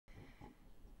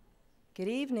Good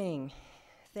evening.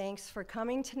 Thanks for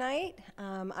coming tonight.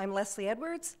 I'm Leslie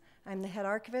Edwards. I'm the head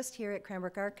archivist here at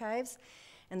Cranbrook Archives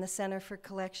and the Center for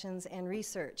Collections and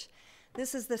Research.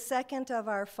 This is the second of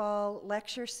our fall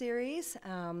lecture series.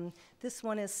 This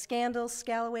one is Scandals,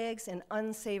 Scalawags, and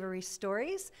Unsavory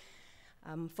Stories,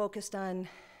 focused on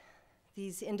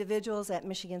these individuals at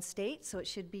Michigan State, so it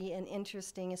should be an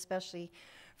interesting, especially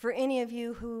for any of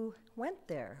you who went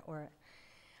there.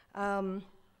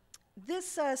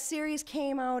 This series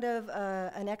came out of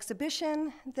an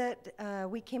exhibition that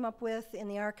we came up with in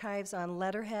the archives on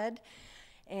letterhead.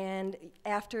 And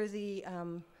after the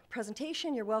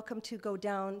presentation, you're welcome to go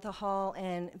down the hall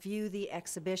and view the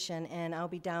exhibition. And I'll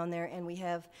be down there, and we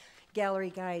have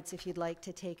gallery guides if you'd like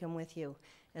to take them with you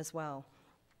as well.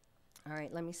 All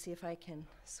right, let me see if I can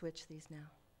switch these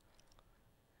now.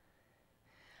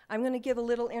 I'm going to give a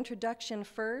little introduction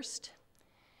first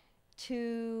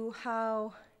to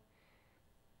how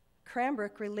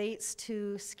Cranbrook relates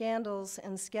to scandals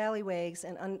and scalawags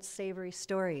and unsavory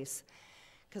stories.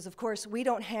 Because, of course, we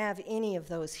don't have any of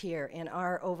those here in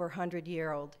our over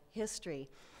 100-year-old history.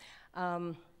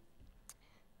 All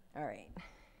right.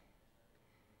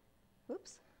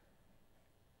 Whoops.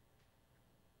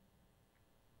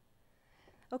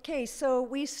 Okay, so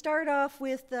we start off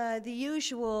with the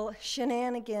usual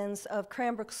shenanigans of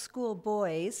Cranbrook school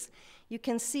boys. You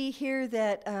can see here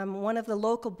that one of the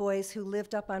local boys who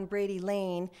lived up on Brady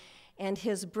Lane and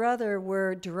his brother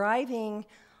were driving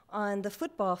on the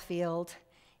football field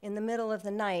in the middle of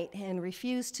the night and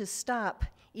refused to stop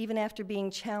even after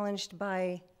being challenged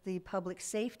by the public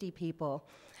safety people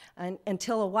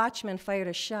until a watchman fired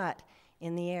a shot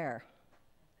in the air.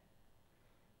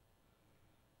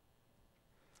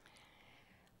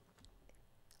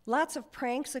 Lots of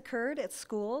pranks occurred at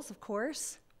schools, of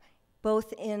course,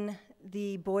 both in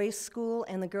the boys' school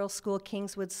and the girls' school,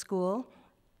 Kingswood School.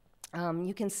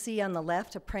 You can see on the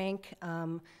left a prank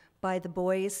by the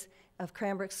boys of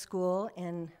Cranbrook School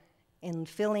in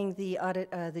filling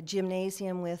the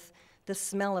gymnasium with the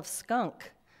smell of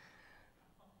skunk.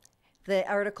 The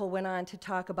article went on to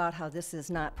talk about how this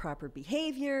is not proper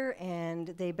behavior and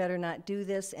they better not do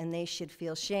this and they should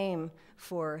feel shame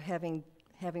for having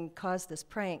caused this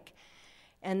prank.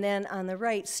 And then on the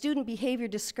right, student behavior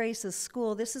disgraces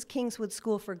school. This is Kingswood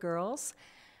School for girls.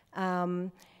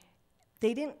 They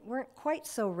weren't quite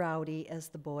so rowdy as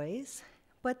the boys,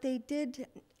 but they did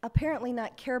apparently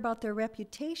not care about their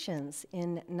reputations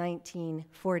in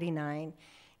 1949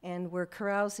 and were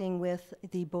carousing with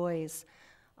the boys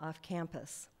off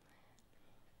campus.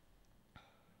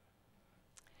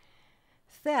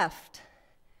 Theft.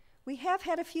 We have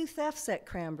had a few thefts at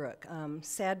Cranbrook.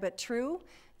 Sad but true.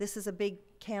 This is a big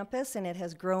campus, and it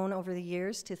has grown over the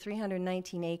years to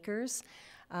 319 acres.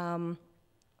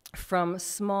 From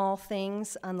small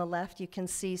things on the left, you can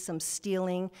see some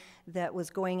stealing that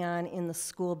was going on in the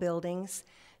school buildings,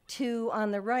 to,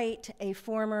 on the right, a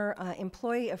former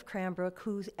employee of Cranbrook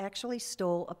who actually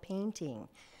stole a painting.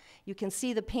 You can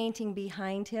see the painting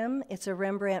behind him. It's a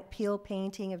Rembrandt Peale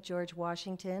painting of George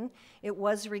Washington. It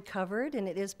was recovered, and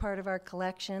it is part of our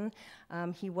collection.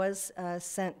 He was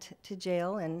sent to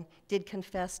jail and did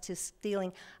confess to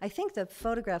stealing. I think the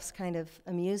photograph's kind of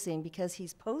amusing because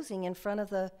he's posing in front of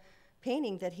the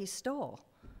painting that he stole.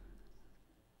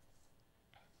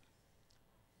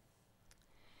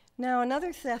 Now,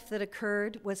 another theft that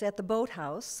occurred was at the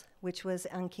boathouse, which was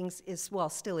on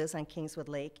still is on Kingswood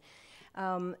Lake.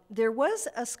 There was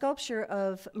a sculpture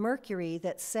of Mercury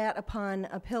that sat upon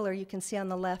a pillar, you can see on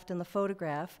the left in the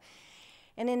photograph.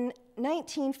 And in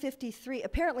 1953,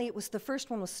 apparently it was the first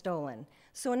one was stolen.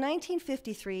 So in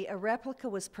 1953, a replica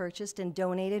was purchased and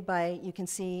donated by, you can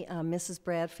see Mrs.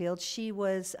 Bradfield. She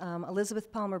was,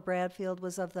 Elizabeth Palmer Bradfield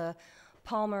was of the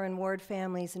Palmer and Ward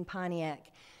families in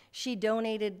Pontiac. She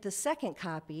donated the second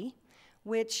copy,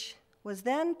 which was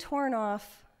then torn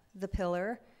off the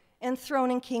pillar and thrown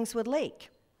in Kingswood Lake.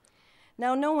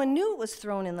 Now, no one knew it was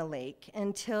thrown in the lake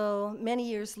until many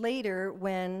years later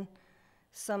when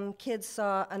some kids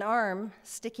saw an arm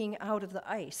sticking out of the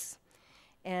ice.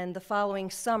 And the following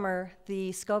summer,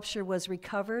 the sculpture was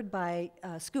recovered by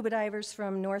scuba divers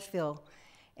from Northville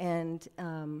and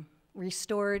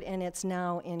restored, and it's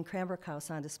now in Cranbrook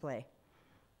House on display.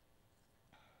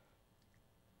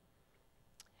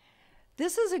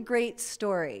 This is a great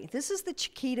story. This is the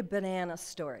Chiquita banana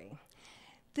story.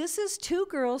 This is two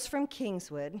girls from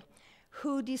Kingswood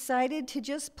who decided to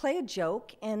just play a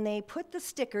joke, and they put the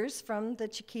stickers from the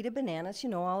Chiquita bananas, you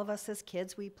know, all of us as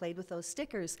kids, we played with those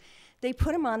stickers. They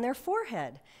put them on their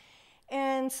forehead.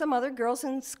 And some other girls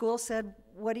in school said,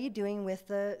 "What are you doing with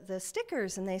the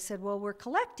stickers?" And they said, "Well, we're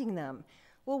collecting them."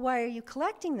 well, why are you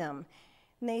collecting them?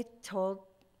 And they told,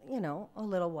 a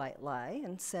little white lie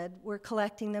and said, we're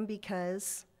collecting them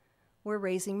because we're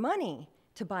raising money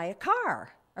to buy a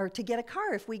car, or to get a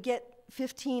car. If we get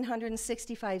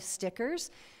 1,565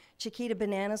 stickers, Chiquita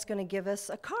Banana's going to give us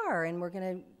a car, and we're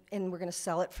going to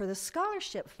sell it for the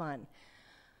scholarship fund.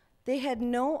 They had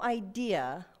no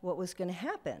idea what was going to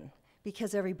happen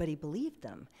because everybody believed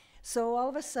them. So all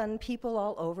of a sudden, people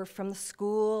all over from the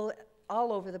school,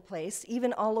 all over the place,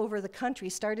 even all over the country,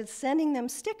 started sending them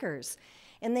stickers.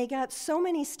 And they got so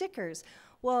many stickers.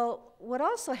 Well, what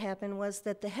also happened was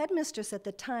that the headmistress at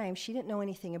the time, she didn't know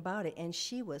anything about it, and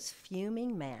she was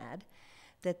fuming mad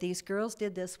that these girls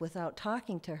did this without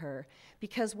talking to her,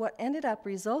 because what ended up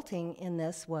resulting in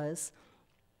this was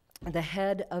the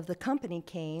head of the company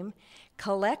came,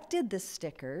 collected the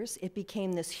stickers, it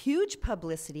became this huge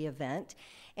publicity event,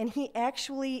 and they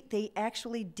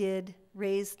actually did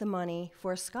raise the money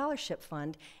for a scholarship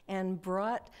fund and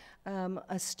brought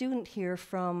a student here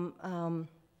from,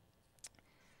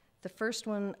 the first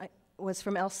one was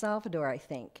from El Salvador, I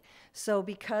think. So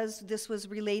because this was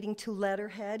relating to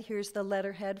letterhead, here's the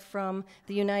letterhead from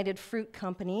the United Fruit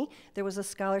Company. There was a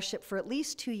scholarship for at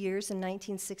least 2 years in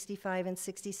 1965 and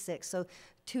 66. So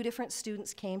 2 different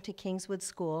students came to Kingswood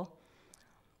School.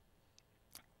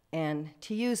 And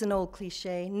to use an old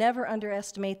cliche, never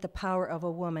underestimate the power of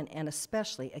a woman, and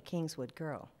especially a Kingswood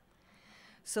girl.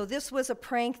 So this was a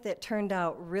prank that turned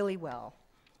out really well.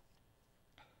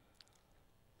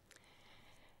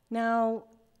 Now,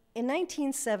 in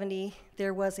 1970,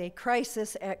 there was a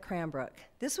crisis at Cranbrook.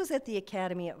 This was at the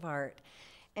Academy of Art.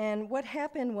 And what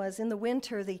happened was, in the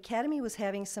winter, the Academy was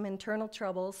having some internal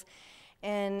troubles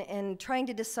and trying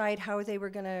to decide how they were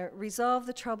going to resolve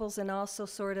the troubles and also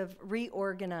sort of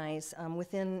reorganize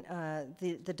within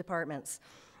the departments.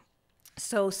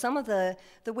 So some of the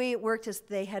way it worked is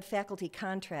they had faculty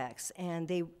contracts, and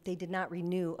they did not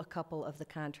renew a couple of the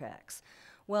contracts.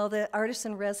 Well, the artists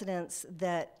in residence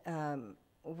that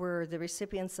were the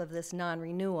recipients of this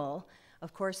non-renewal,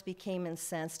 of course, became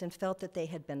incensed and felt that they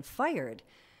had been fired,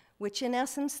 which in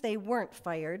essence they weren't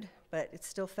fired, but it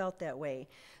still felt that way.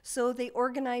 So they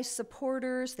organized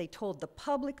supporters, they told the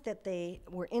public that they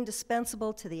were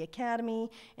indispensable to the Academy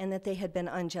and that they had been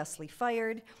unjustly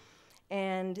fired.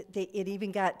 And it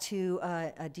even got to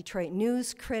a Detroit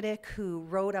news critic who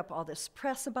wrote up all this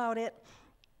press about it.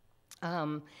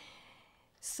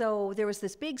 So there was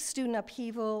this big student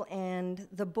upheaval, and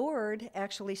the board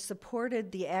actually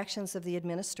supported the actions of the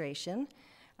administration,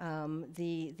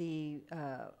 the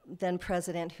then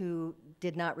president who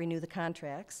did not renew the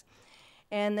contracts.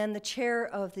 And then the chair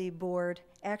of the board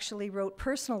actually wrote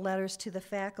personal letters to the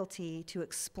faculty to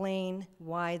explain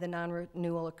why the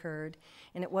non-renewal occurred.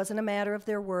 And it wasn't a matter of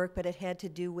their work, but it had to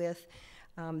do with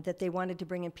that they wanted to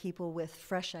bring in people with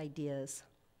fresh ideas.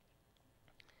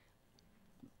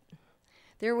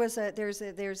 There's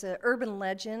a urban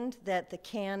legend that the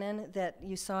cannon that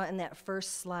you saw in that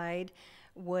first slide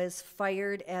was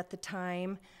fired at the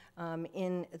time.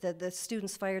 The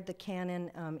students fired the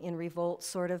cannon in revolt,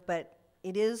 sort of, but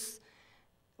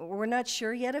we're not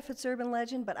sure yet if it's urban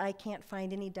legend, but I can't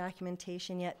find any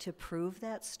documentation yet to prove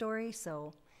that story,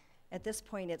 so at this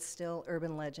point it's still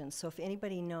urban legend. So if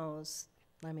anybody knows,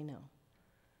 let me know.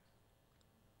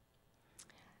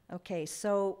 Okay,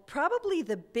 so probably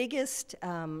the biggest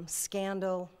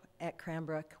scandal at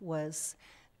Cranbrook was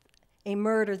a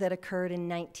murder that occurred in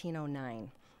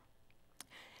 1909.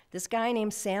 This guy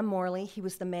named Sam Morley, he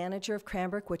was the manager of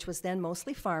Cranbrook, which was then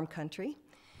mostly farm country.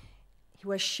 He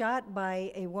was shot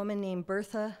by a woman named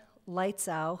Bertha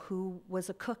Lightsow, who was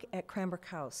a cook at Cranbrook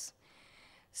House.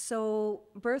 So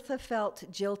Bertha felt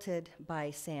jilted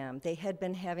by Sam. They had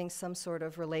been having some sort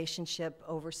of relationship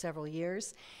over several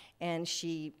years, and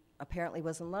she apparently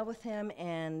was in love with him,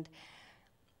 and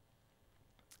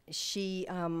she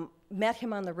met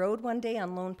him on the road one day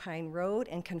on Lone Pine Road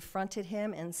and confronted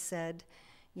him and said,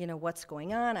 you know, what's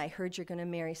going on? I heard you're going to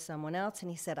marry someone else.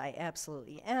 And he said, I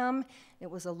absolutely am.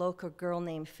 It was a local girl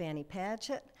named Fanny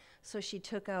Patchett. So she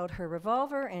took out her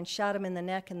revolver and shot him in the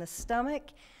neck and the stomach,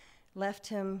 left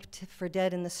him for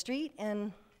dead in the street,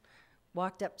 and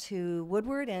walked up to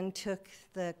Woodward and took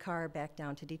the car back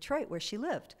down to Detroit, where she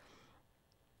lived.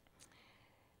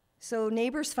 So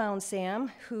neighbors found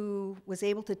Sam, who was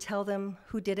able to tell them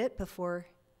who did it before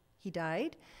he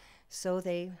died. So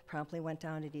they promptly went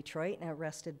down to Detroit and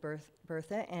arrested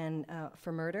Bertha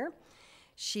for murder.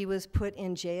 She was put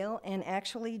in jail, and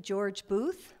actually George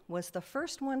Booth was the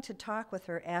first one to talk with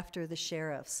her after the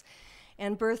sheriffs.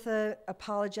 And Bertha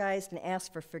apologized and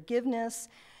asked for forgiveness.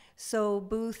 So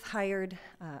Booth hired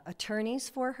attorneys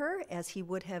for her, as he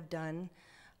would have done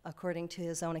according to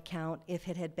his own account, if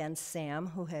it had been Sam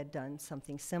who had done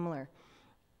something similar.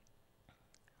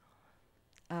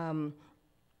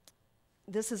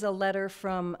 This is a letter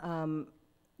from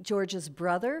George's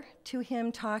brother to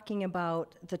him talking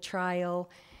about the trial,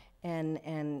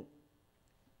 and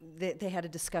they had a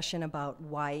discussion about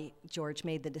why George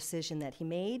made the decision that he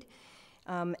made.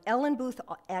 Ellen Booth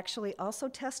actually also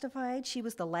testified. She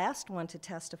was the last one to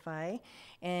testify,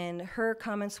 and her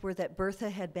comments were that Bertha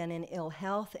had been in ill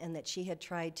health and that she had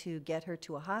tried to get her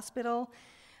to a hospital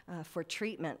for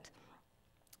treatment.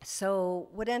 So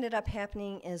what ended up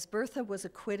happening is Bertha was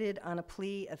acquitted on a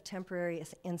plea of temporary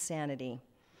insanity.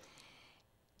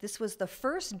 This was the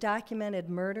first documented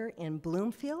murder in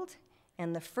Bloomfield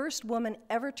and the first woman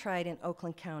ever tried in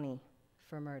Oakland County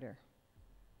for murder,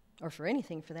 or for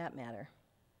anything for that matter.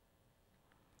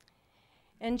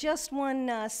 And just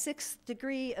one sixth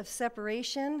degree of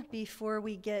separation before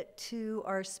we get to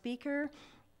our speaker.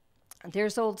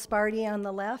 There's old Sparty on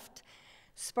the left.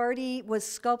 Sparty was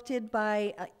sculpted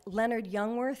by Leonard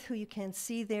Youngworth, who you can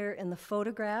see there in the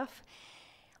photograph.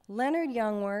 Leonard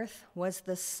Youngworth was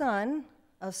the son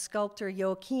of sculptor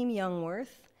Joachim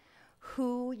Youngworth,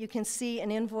 who, you can see an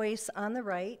invoice on the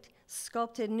right,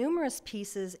 sculpted numerous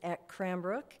pieces at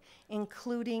Cranbrook,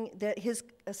 including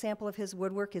a sample of his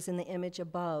woodwork is in the image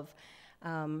above.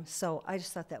 So I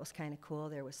just thought that was kind of cool.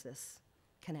 There was this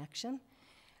connection.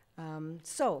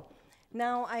 So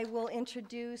now I will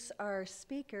introduce our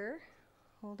speaker.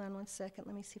 Hold on one second.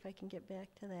 Let me see if I can get back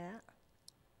to that.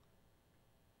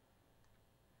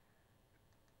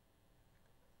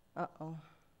 Uh-oh.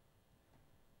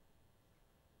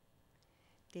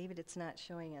 David, it's not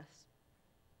showing us.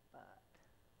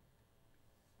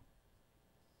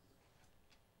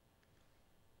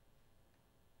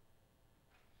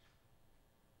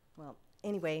 Well,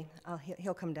 anyway,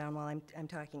 he'll come down while I'm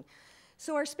talking.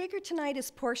 So our speaker tonight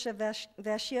is Portia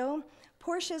Vescio.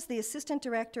 Portia is the Assistant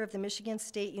Director of the Michigan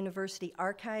State University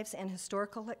Archives and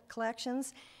Historical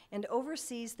Collections and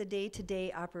oversees the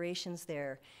day-to-day operations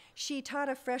there. She taught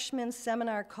a freshman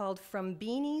seminar called From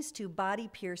Beanies to Body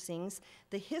Piercings,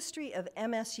 The History of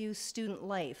MSU Student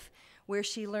Life, where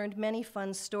she learned many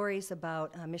fun stories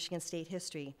about Michigan State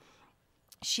history.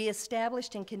 She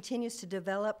established and continues to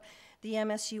develop the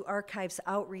MSU Archives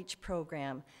Outreach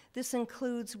Program. This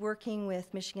includes working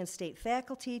with Michigan State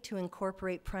faculty to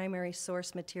incorporate primary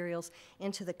source materials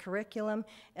into the curriculum,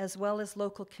 as well as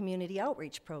local community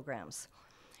outreach programs.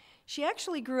 She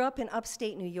actually grew up in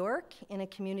upstate New York in a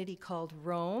community called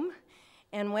Rome,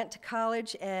 and went to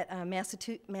college at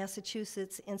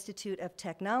Massachusetts Institute of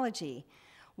Technology.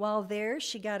 While there,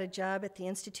 she got a job at the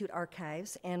Institute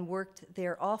Archives and worked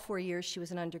there all 4 years she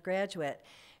was an undergraduate.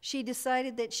 She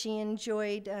decided that she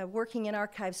enjoyed working in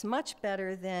archives much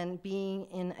better than being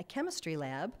in a chemistry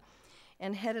lab,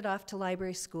 and headed off to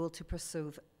library school to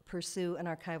pursue an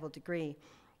archival degree.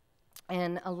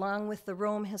 And along with the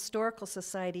Rome Historical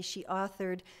Society, she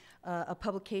authored a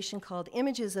publication called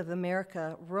Images of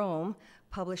America, Rome,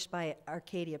 published by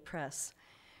Arcadia Press.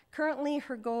 Currently,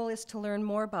 her goal is to learn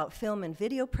more about film and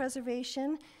video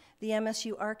preservation. The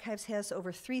MSU Archives has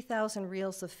over 3,000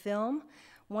 reels of film.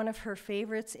 One of her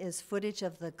favorites is footage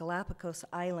of the Galapagos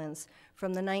Islands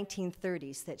from the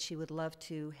 1930s that she would love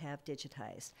to have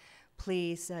digitized.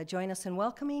 Please join us in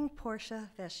welcoming Portia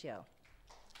Vescio.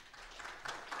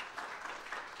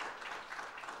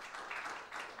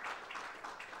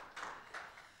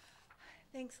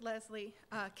 Thanks, Leslie.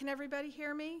 Can everybody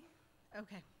hear me?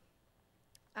 Okay.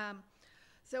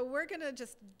 So we're going to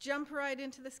just jump right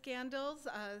into the scandals.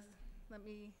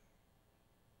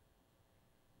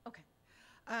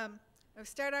 I'll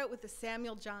start out with the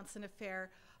Samuel Johnson affair.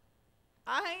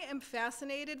 I am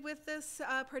fascinated with this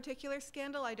particular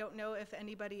scandal. I don't know if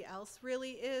anybody else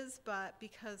really is, but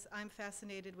because I'm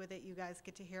fascinated with it, you guys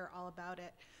get to hear all about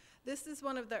it. This is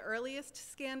one of the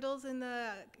earliest scandals in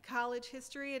the college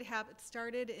history. It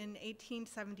started in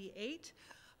 1878,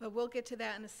 but we'll get to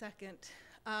that in a second.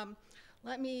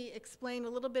 Let me explain a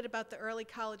little bit about the early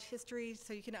college history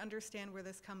so you can understand where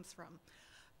this comes from.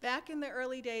 Back in the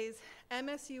early days,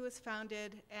 MSU was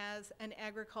founded as an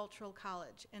agricultural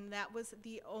college, and that was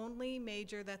the only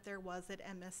major that there was at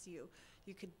MSU.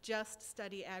 You could just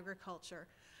study agriculture.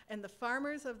 And the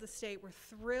farmers of the state were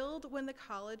thrilled when the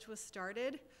college was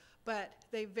started, but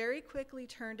they very quickly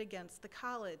turned against the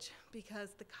college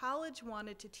because the college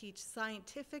wanted to teach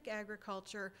scientific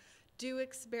agriculture, do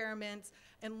experiments,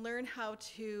 and learn how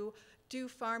to do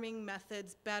farming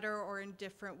methods better or in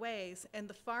different ways. And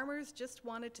the farmers just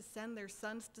wanted to send their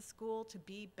sons to school to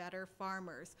be better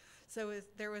farmers. So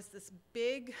there was this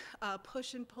big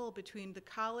push and pull between the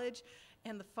college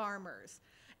and the farmers.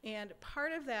 And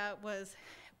part of that was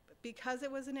because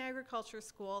it was an agriculture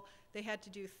school, they had to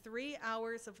do 3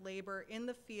 hours of labor in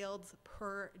the fields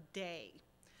per day.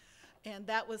 And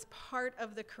that was part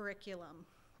of the curriculum.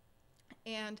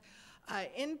 And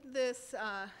in this,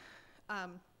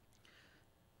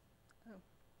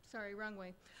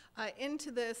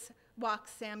 into this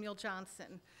walks Samuel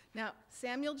Johnson. Now,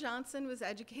 Samuel Johnson was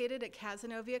educated at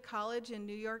Cazenovia College in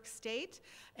New York State,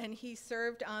 and he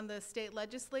served on the state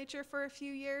legislature for a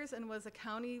few years and was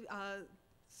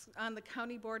on the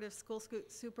county board of school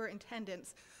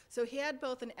superintendents. So he had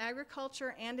both an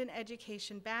agriculture and an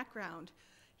education background.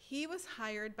 He was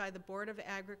hired by the Board of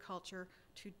Agriculture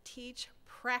to teach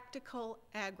practical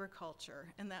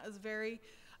agriculture, and that was very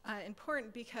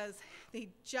important because they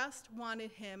just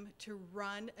wanted him to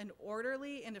run an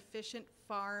orderly and efficient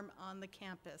farm on the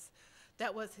campus.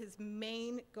 That was his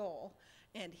main goal,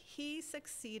 and he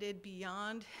succeeded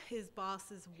beyond his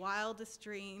boss's wildest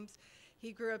dreams.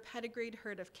 He grew a pedigreed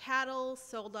herd of cattle,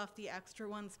 sold off the extra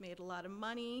ones, made a lot of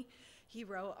money. He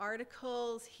wrote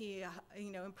articles. He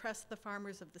impressed the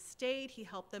farmers of the state. He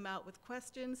helped them out with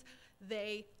questions.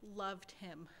 They loved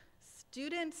him.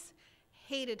 Students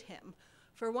hated him.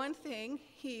 For one thing,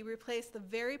 he replaced the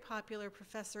very popular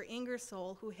Professor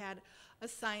Ingersoll, who had a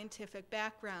scientific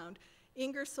background.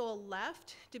 Ingersoll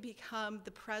left to become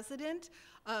the president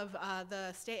of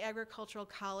the State Agricultural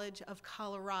College of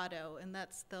Colorado, and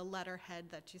that's the letterhead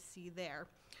that you see there.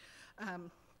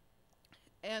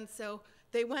 And so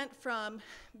they went from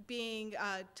being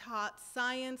taught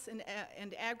science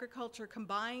and agriculture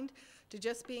combined to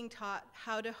just being taught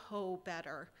how to hoe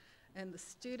better. And the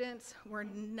students were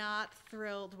not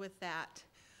thrilled with that.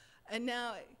 And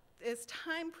now, as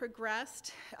time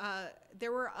progressed,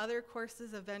 there were other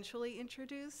courses eventually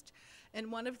introduced,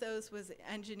 and one of those was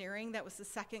engineering. That was the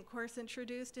second course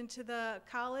introduced into the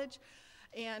college.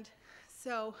 And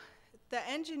so the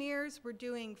engineers were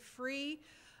doing free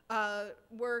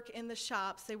work in the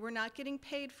shops. They were not getting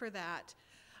paid for that.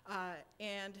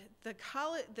 And the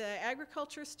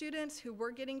agriculture students who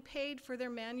were getting paid for their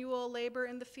manual labor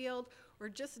in the field were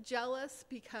just jealous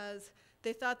because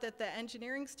they thought that the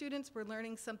engineering students were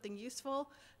learning something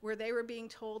useful where they were being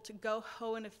told to go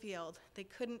hoe in a field. They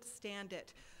couldn't stand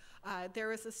it. There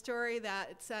was a story that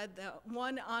it said that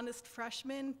one honest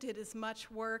freshman did as much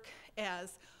work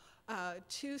as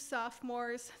 2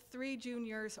 sophomores, 3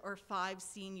 juniors, or 5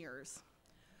 seniors.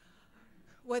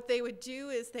 What they would do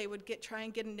is they would try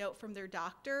and get a note from their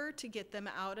doctor to get them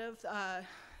out of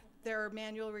their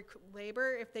manual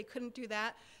labor. If they couldn't do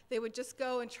that, they would just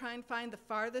go and try and find the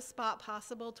farthest spot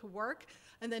possible to work,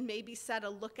 and then maybe set a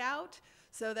lookout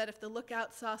so that if the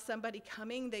lookout saw somebody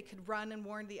coming, they could run and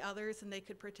warn the others, and they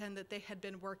could pretend that they had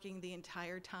been working the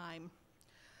entire time.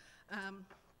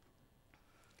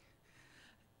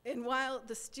 And while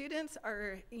the students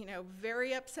are,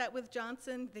 very upset with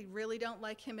Johnson, they really don't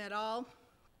like him at all.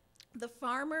 The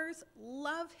farmers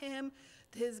love him.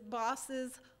 His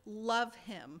bosses love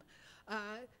him.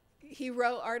 He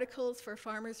wrote articles for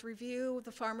Farmers Review.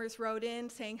 The farmers wrote in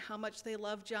saying how much they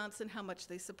loved Johnson, how much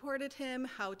they supported him,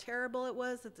 how terrible it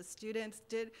was that the students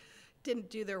didn't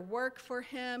do their work for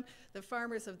him. The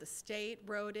farmers of the state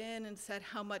wrote in and said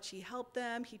how much he helped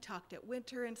them. He talked at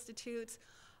winter institutes.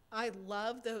 I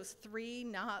love those 3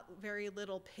 not very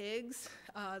little pigs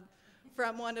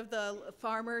from one of the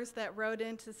farmers that wrote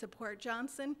in to support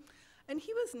Johnson. And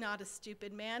he was not a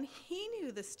stupid man. He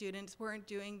knew the students weren't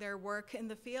doing their work in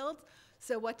the fields.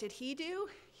 So what did he do?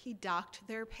 He docked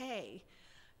their pay.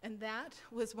 And that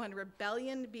was when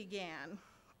rebellion began.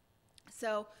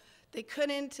 So they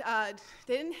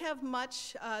didn't have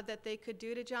much that they could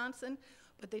do to Johnson,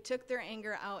 but they took their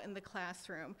anger out in the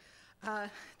classroom.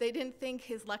 They didn't think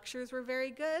his lectures were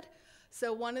very good.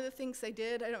 So one of the things they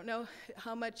did, I don't know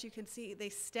how much you can see, they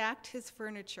stacked his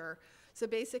furniture. So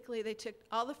basically they took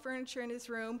all the furniture in his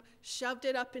room, shoved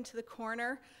it up into the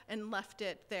corner, and left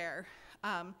it there.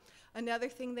 Another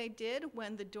thing they did,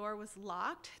 when the door was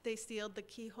locked, they sealed the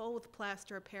keyhole with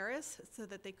plaster of Paris so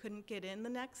that they couldn't get in the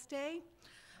next day.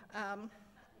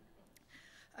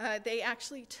 They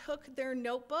actually took their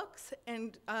notebooks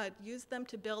and used them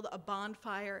to build a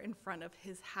bonfire in front of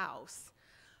his house.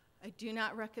 I do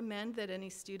not recommend that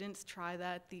any students try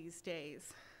that these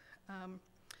days.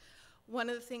 One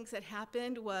of the things that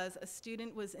happened was a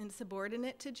student was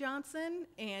insubordinate to Johnson,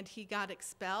 and he got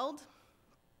expelled.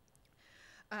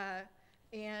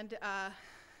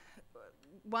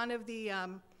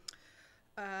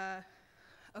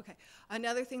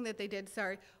 Another thing that they did,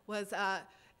 was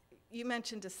you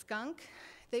mentioned a skunk.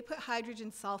 They put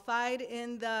hydrogen sulfide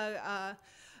in the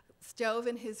stove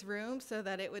in his room so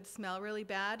that it would smell really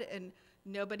bad, and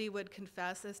Nobody would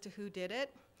confess as to who did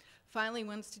it. Finally,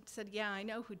 one student said, yeah, I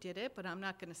know who did it, but I'm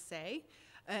not going to say.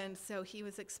 And so he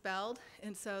was expelled,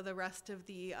 and so the rest of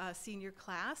the senior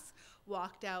class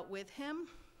walked out with him.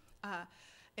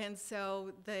 And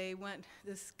so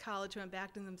this college went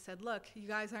back to them and said, look, you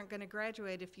guys aren't going to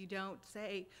graduate if you don't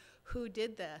say who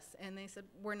did this. And they said,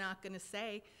 we're not going to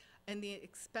say. And they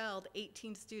expelled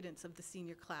 18 students of the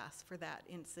senior class for that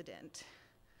incident.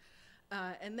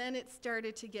 And then it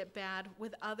started to get bad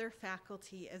with other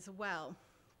faculty as well.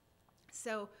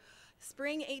 So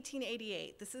spring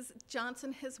 1888,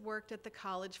 Johnson has worked at the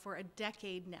college for a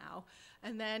decade now.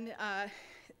 And then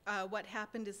what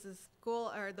happened is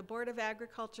the Board of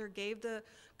Agriculture gave the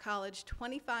college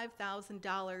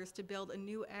 $25,000 to build a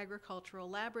new agricultural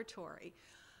laboratory.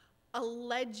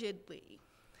 Allegedly,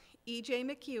 E.J.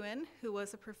 McEwen, who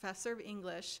was a professor of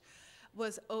English,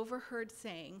 was overheard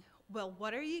saying, well,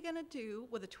 what are you going to do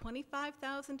with a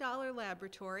 $25,000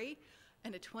 laboratory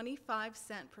and a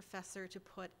 25-cent professor to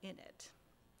put in it?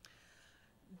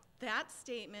 That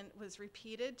statement was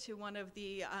repeated to one of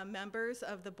the members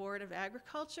of the Board of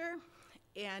Agriculture,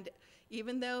 and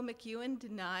even though McEwen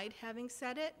denied having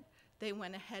said it, they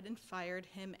went ahead and fired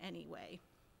him anyway.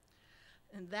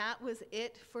 And that was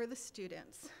it for the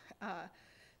students.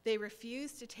 They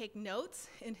refused to take notes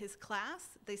in his class.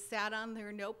 They sat on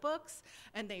their notebooks,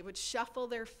 and they would shuffle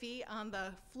their feet on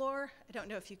the floor. I don't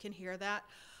know if you can hear that,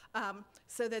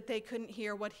 so that they couldn't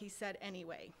hear what he said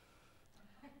anyway.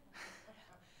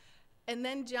 And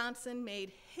then Johnson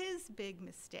made his big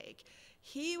mistake.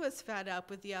 He was fed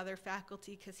up with the other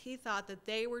faculty because he thought that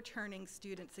they were turning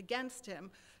students against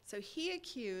him. So he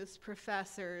accused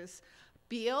Professors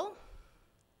Beale,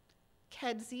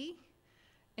 Kedzie,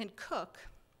 and Cook,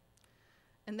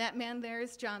 and that man there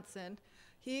is Johnson.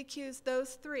 He accused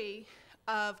those three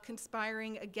of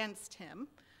conspiring against him.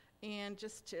 And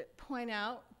just to point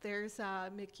out, there's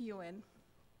McEwen.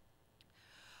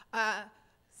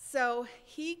 So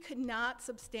he could not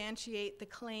substantiate the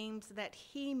claims that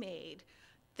he made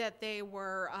that they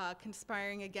were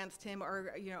conspiring against him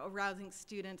or arousing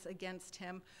students against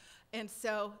him. And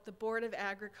so the Board of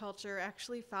Agriculture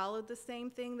actually followed the same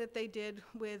thing that they did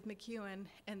with McEwen,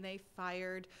 and they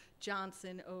fired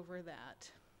Johnson over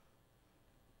that.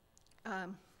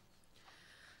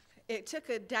 It took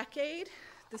a decade.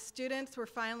 The students were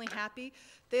finally happy.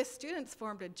 The students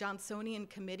formed a Johnsonian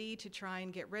committee to try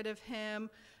and get rid of him.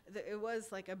 It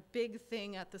was like a big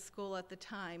thing at the school at the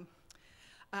time.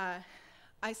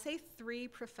 I say 3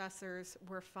 professors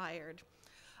were fired.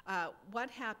 What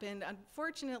happened,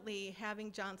 unfortunately,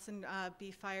 having Johnson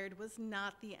be fired was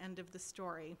not the end of the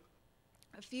story.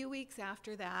 A few weeks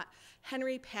after that,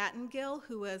 Henry Pattengill,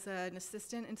 who was an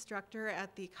assistant instructor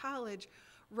at the college,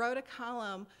 wrote a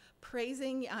column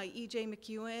praising E.J.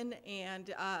 McEwen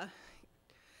and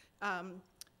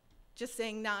just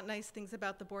saying not nice things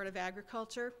about the Board of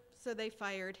Agriculture, so they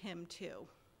fired him too.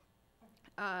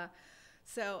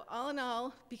 So all in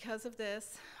all, because of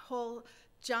this whole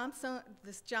Johnson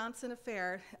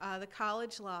affair, the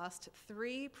college lost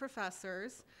 3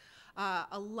 professors.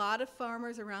 A lot of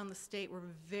farmers around the state were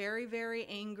very, very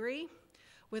angry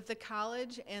with the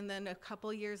college, and then a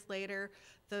couple years later,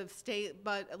 the state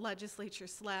legislature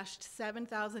slashed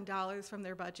 $7,000 from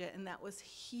their budget, and that was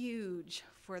huge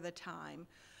for the time.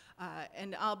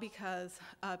 And all because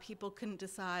people couldn't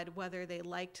decide whether they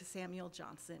liked Samuel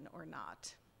Johnson or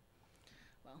not.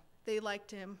 Well, they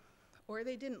liked him, or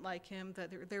they didn't like him,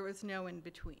 there was no in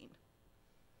between.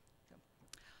 So,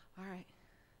 all right.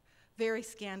 Very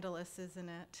scandalous, isn't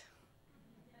it?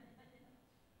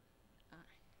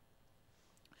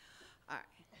 All right.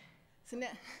 So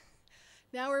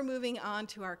now we're moving on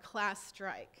to our class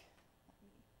strike.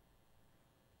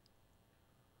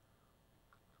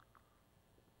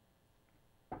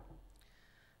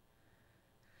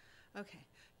 Okay.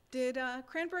 Did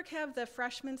Cranbrook have the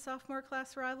freshman-sophomore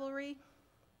class rivalry?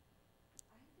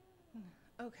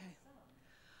 Okay.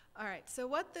 All right. So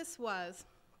what this was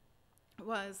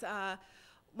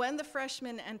when the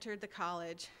freshmen entered the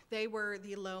college, they were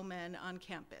the low men on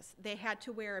campus. They had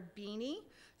to wear a beanie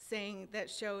that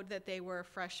showed that they were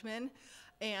freshmen,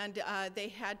 and they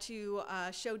had to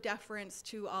show deference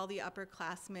to all the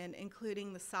upperclassmen,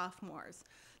 including the sophomores.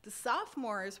 The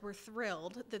sophomores were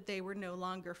thrilled that they were no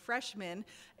longer freshmen,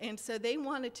 and so they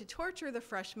wanted to torture the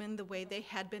freshmen the way they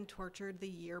had been tortured the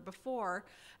year before,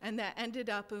 and that ended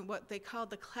up in what they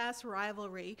called the class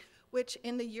rivalry, which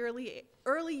in the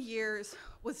early years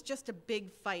was just a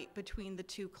big fight between the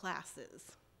 2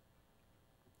 classes.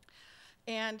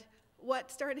 And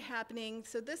what started happening,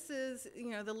 so this is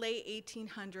the late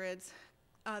 1800s.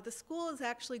 The school is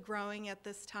actually growing at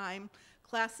this time.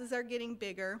 classes are getting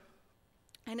bigger,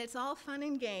 and it's all fun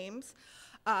and games,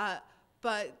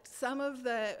 but some of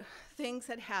the things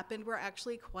that happened were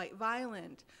actually quite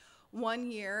violent.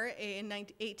 One year, in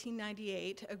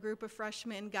 1898, a group of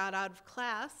freshmen got out of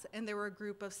class, and there were a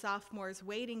group of sophomores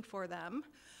waiting for them,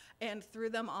 and threw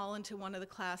them all into one of the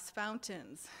class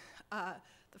fountains.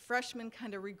 The freshmen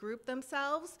kind of regrouped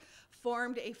themselves,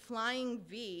 formed a flying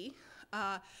V,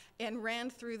 and ran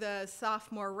through the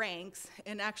sophomore ranks,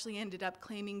 and actually ended up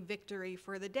claiming victory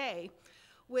for the day,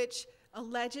 which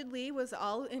allegedly was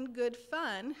all in good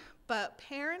fun, but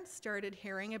parents started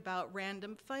hearing about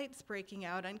random fights breaking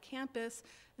out on campus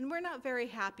and were not very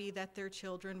happy that their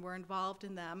children were involved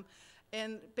in them.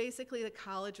 And basically the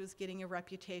college was getting a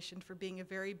reputation for being a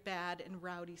very bad and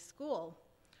rowdy school.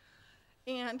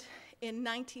 And in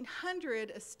 1900,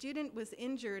 a student was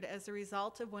injured as a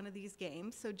result of one of these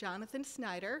games. So Jonathan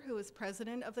Snyder, who was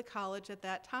president of the college at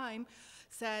that time,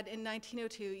 said in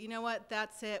 1902, you know what,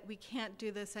 that's it, we can't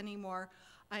do this anymore.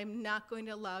 I'm not going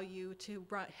to allow you to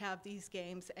have these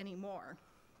games anymore.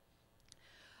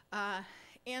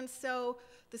 And so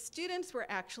the students were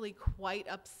actually quite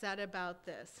upset about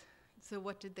this. So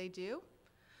what did they do?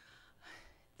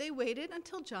 They waited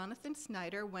until Jonathan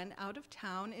Snyder went out of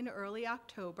town in early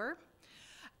October,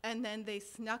 and then they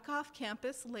snuck off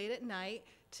campus late at night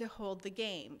to hold the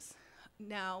games.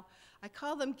 Now, I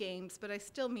call them games, but I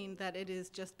still mean that it is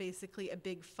just basically a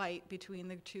big fight between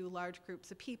the two large groups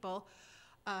of people.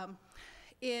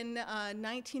 In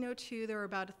 1902, there were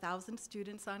about 1,000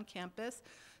 students on campus,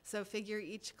 so figure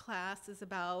each class is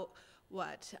about,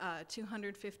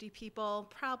 250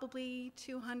 people, probably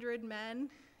 200 men,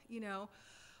 you know.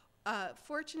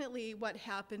 Fortunately, what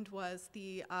happened was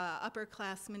the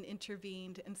upperclassmen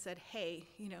intervened and said, hey,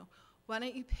 you know, why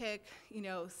don't you pick, you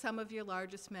know, some of your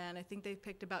largest men. I think they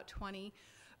picked about 20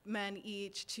 men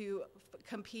each to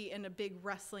compete in a big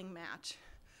wrestling match.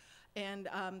 And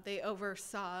they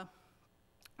oversaw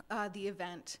the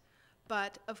event.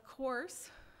 But of course,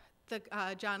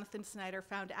 Jonathan Snyder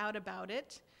found out about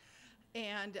it,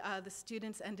 and the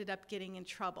students ended up getting in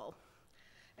trouble.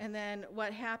 And then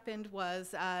what happened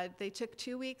was they took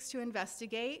 2 weeks to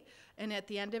investigate, and at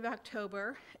the end of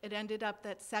October, it ended up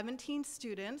that 17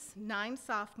 students, 9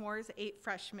 sophomores, 8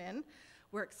 freshmen,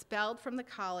 were expelled from the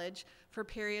college for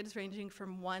periods ranging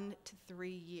from 1 to 3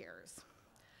 years.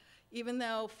 Even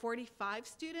though 45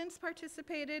 students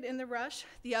participated in the rush,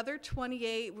 the other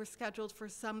 28 were scheduled for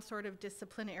some sort of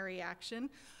disciplinary action,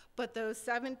 but those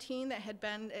 17 that had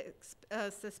been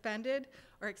suspended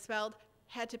or expelled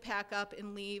had to pack up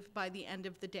and leave by the end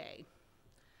of the day.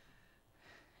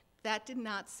 That did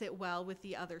not sit well with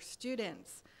the other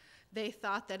students. They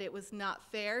thought that it was not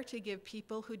fair to give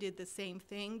people who did the same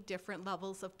thing different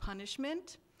levels of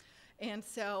punishment. And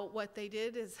so what they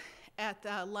did is at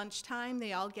lunchtime,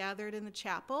 they all gathered in the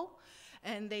chapel,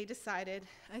 and they decided,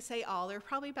 I say all, there were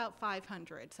probably about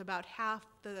 500, so about half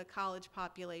the college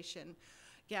population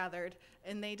gathered,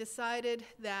 and they decided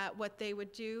that what they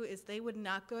would do is they would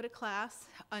not go to class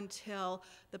until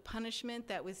the punishment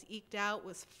that was eked out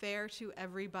was fair to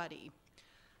everybody.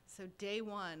 So day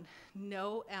 1,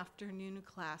 no afternoon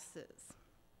classes.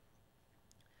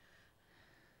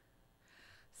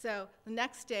 So the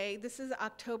next day, this is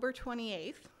October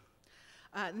 28th.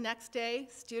 The next day,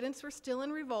 students were still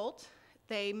in revolt.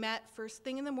 They met first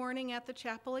thing in the morning at the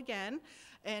chapel again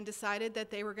and decided that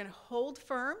they were going to hold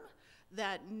firm,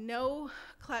 that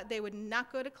they would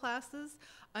not go to classes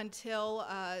until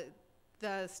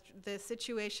the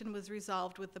situation was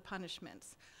resolved with the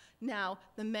punishments. Now,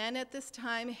 the men at this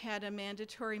time had a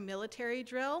mandatory military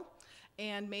drill,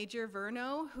 and Major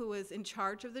Verno, who was in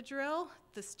charge of the drill,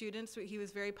 the students, he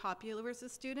was very popular with the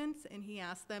students, and he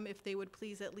asked them if they would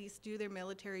please at least do their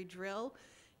military drill,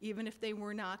 even if they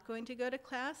were not going to go to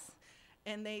class.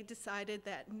 And they decided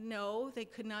that no, they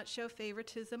could not show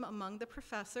favoritism among the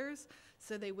professors,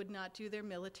 so they would not do their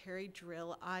military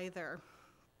drill either.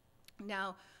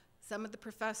 Now, some of the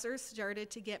professors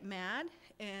started to get mad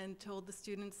and told the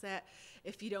students that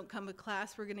if you don't come to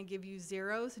class, we're going to give you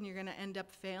zeros and you're going to end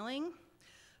up failing.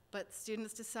 But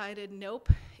students decided, nope,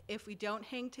 if we don't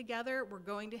hang together, we're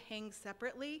going to hang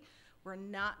separately. We're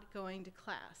not going to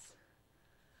class.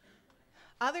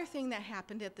 Other thing that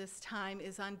happened at this time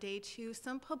is on day 2,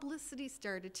 some publicity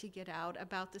started to get out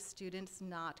about the students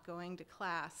not going to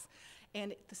class.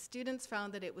 And the students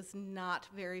found that it was not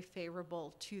very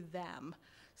favorable to them.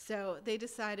 So they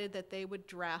decided that they would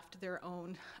draft their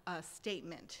own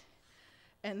statement.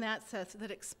 And that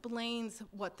explains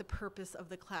what the purpose of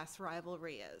the class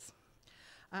rivalry is.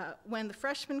 When the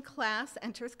freshman class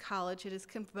enters college, it is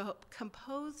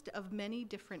composed of many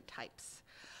different types.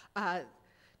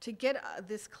 To get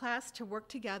this class to work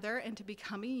together and to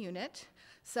become a unit,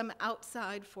 some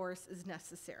outside force is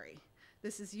necessary.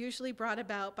 This is usually brought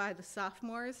about by the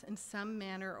sophomores in some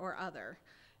manner or other.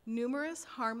 Numerous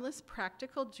harmless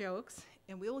practical jokes,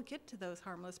 and we will get to those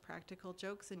harmless practical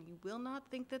jokes, and you will not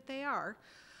think that they are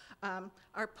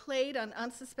played on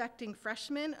unsuspecting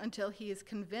freshmen until he is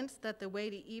convinced that the way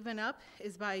to even up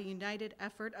is by a united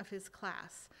effort of his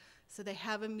class. So they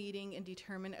have a meeting and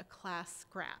determine a class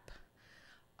scrap.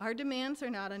 Our demands are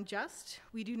not unjust.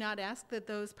 We do not ask that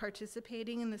those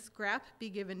participating in the scrap be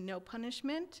given no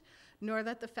punishment, nor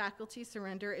that the faculty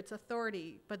surrender its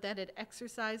authority, but that it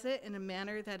exercise it in a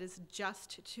manner that is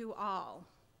just to all.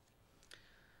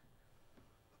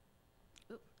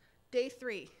 Day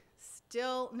 3,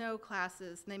 still no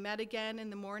classes. They met again in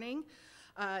the morning,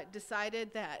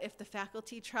 decided that if the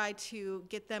faculty tried to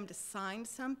get them to sign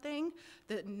something,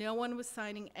 that no one was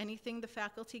signing anything the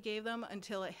faculty gave them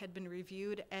until it had been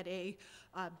reviewed at a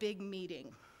big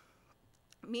meeting.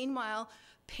 Meanwhile,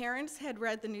 parents had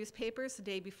read the newspapers the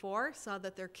day before, saw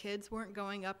that their kids weren't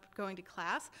going to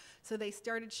class, so they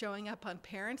started showing up on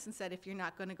parents and said, if you're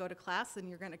not going to go to class, then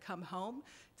you're going to come home.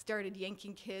 Started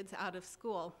yanking kids out of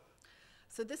school.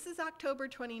 So this is October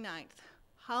 29th.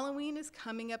 Halloween is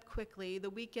coming up quickly. The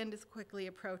weekend is quickly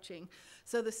approaching.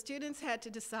 So the students had to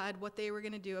decide what they were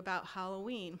going to do about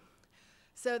Halloween.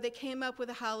 So they came up with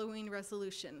a Halloween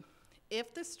resolution.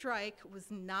 If the strike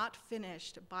was not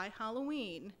finished by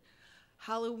Halloween,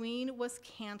 Halloween was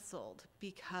canceled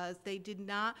because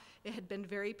it had been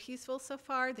very peaceful so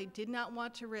far. They did not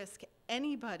want to risk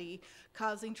anybody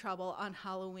causing trouble on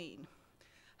Halloween.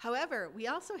 However, we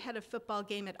also had a football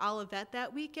game at Olivet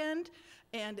that weekend,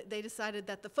 and they decided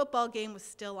that the football game was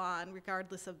still on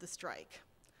regardless of the strike.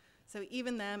 So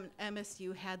even then,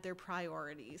 MSU had their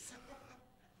priorities.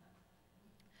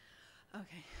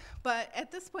 Okay, but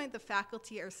at this point, the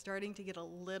faculty are starting to get a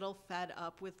little fed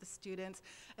up with the students,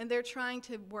 and they're trying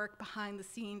to work behind the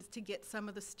scenes to get some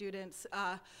of the students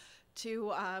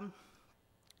to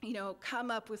come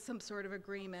up with some sort of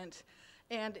agreement.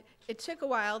 And it took a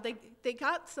while. They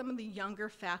got some of the younger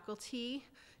faculty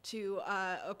to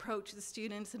approach the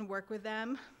students and work with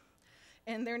them.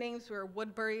 And their names were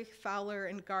Woodbury, Fowler,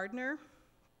 and Gardner.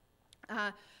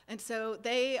 And so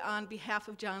they, on behalf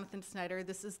of Jonathan Snyder,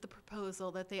 this is the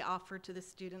proposal that they offered to the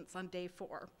students on day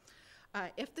 4.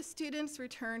 If the students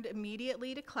returned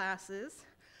immediately to classes,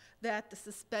 that the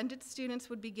suspended students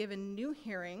would be given new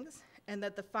hearings, and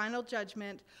that the final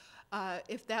judgment,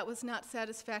 if that was not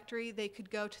satisfactory, they could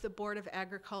go to the Board of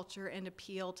Agriculture and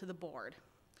appeal to the board.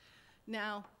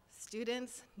 Now,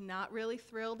 students not really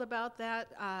thrilled about that,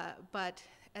 but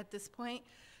at this point,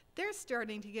 they're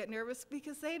starting to get nervous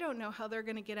because they don't know how they're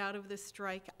going to get out of this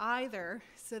strike either.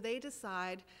 So they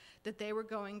decide that they were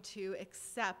going to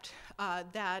accept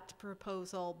that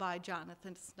proposal by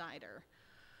Jonathan Snyder.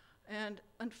 And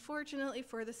unfortunately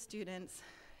for the students,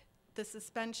 the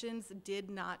suspensions did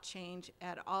not change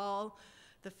at all.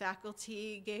 The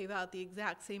faculty gave out the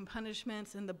exact same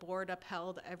punishments, and the board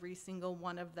upheld every single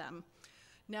one of them.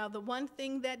 Now, the one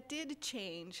thing that did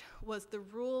change was the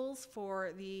rules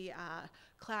for the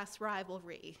class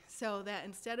rivalry, so that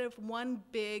instead of one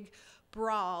big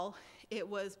brawl, it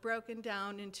was broken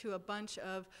down into a bunch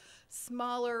of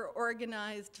smaller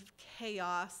organized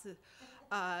chaos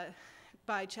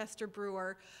by Chester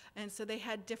Brewer. And so they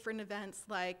had different events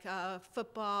like a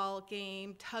football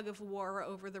game, tug of war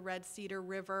over the Red Cedar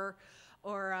River,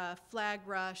 or a flag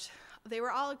rush. They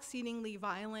were all exceedingly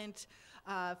violent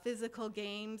physical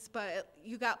games, but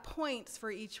you got points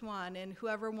for each one, and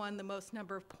whoever won the most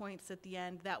number of points at the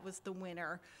end, that was the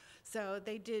winner. So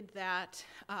they did that.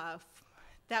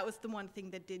 That was the one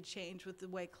thing that did change with the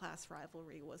way class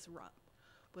rivalry was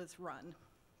run.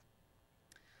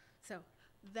 So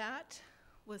that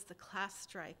was the class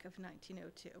strike of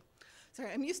 1902.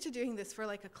 Sorry, I'm used to doing this for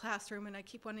like a classroom, and I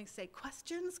keep wanting to say,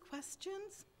 questions,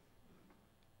 questions?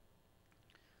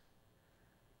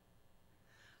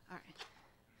 All right.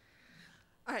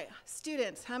 All right,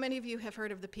 students, how many of you have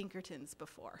heard of the Pinkertons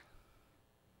before?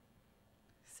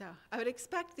 So I would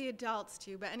expect the adults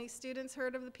to, but any students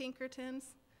heard of the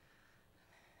Pinkertons?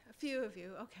 A few of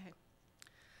you, okay.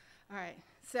 All right,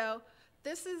 so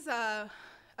this is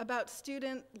about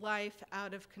student life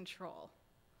out of control.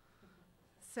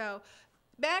 So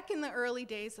back in the early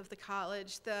days of the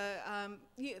college, the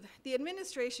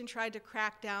administration tried to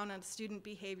crack down on student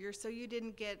behavior so you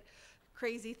didn't get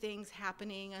crazy things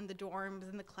happening in the dorms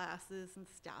and the classes and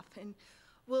stuff, and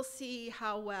we'll see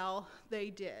how well they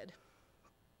did.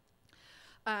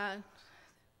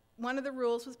 One of the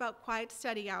rules was about quiet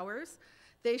study hours.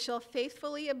 They shall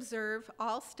faithfully observe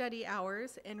all study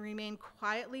hours and remain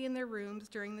quietly in their rooms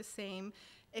during the same,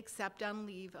 except on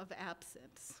leave of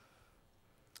absence.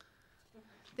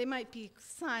 They might be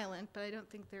silent, but I don't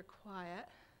think they're quiet.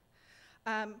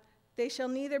 They shall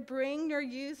neither bring nor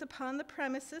use upon the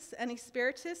premises any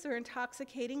spirituous or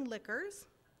intoxicating liquors.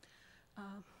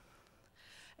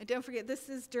 And don't forget, this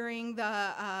is during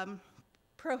the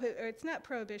it's not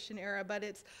Prohibition era, but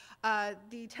it's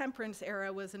the temperance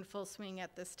era was in full swing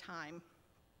at this time.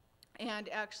 And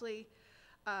actually,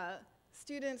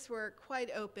 students were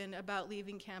quite open about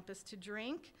leaving campus to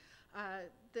drink.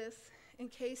 This, in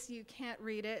case you can't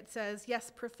read it, it says,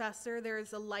 "Yes, professor, there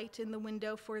is a light in the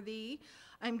window for thee.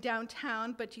 I'm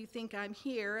downtown, but you think I'm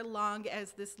here, long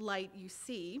as this light you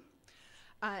see."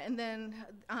 And then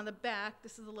on the back,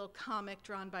 this is a little comic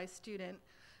drawn by a student.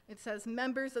 It says,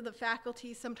 "Members of the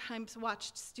faculty sometimes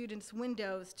watched students'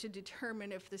 windows to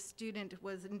determine if the student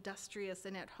was industrious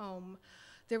and at home.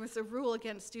 There was a rule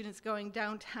against students going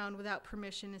downtown without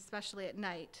permission, especially at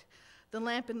night. The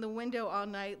lamp in the window all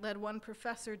night led one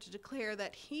professor to declare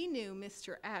that he knew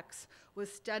Mr. X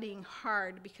was studying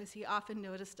hard because he often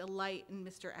noticed a light in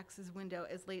Mr. X's window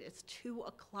as late as 2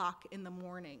 o'clock in the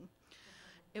morning.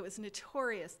 It was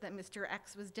notorious that Mr.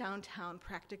 X was downtown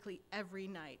practically every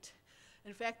night.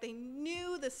 In fact, they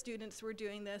knew the students were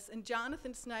doing this, and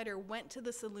Jonathan Snyder went to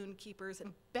the saloon keepers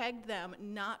and begged them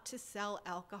not to sell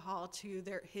alcohol to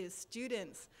his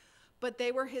students. But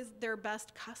they were their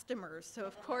best customers, so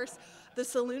of course the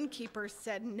saloon keepers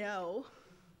said no.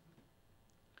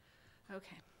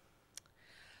 Okay.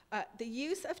 The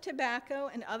use of tobacco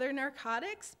and other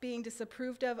narcotics, being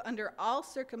disapproved of under all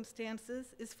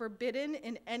circumstances, is forbidden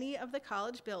in any of the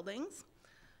college buildings.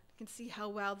 You can see how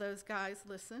well those guys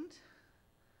listened.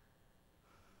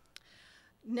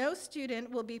 No student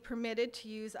will be permitted to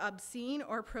use obscene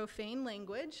or profane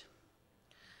language.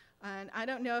 And I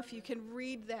don't know if you can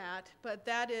read that, but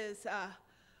that is,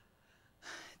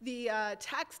 the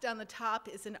text on the top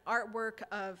is an artwork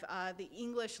of the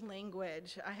English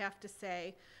language, I have to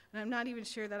say. And I'm not even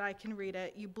sure that I can read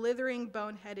it. "You blithering,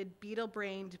 bone-headed,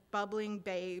 beetle-brained, bubbling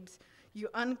babes, you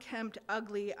unkempt,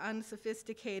 ugly,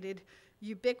 unsophisticated,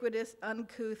 ubiquitous,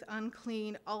 uncouth,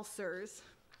 unclean ulcers."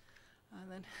 And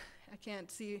then I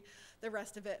can't see the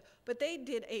rest of it. But they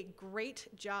did a great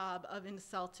job of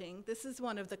insulting. This is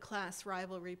one of the class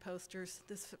rivalry posters.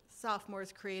 The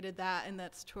sophomores created that, and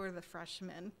that's toward the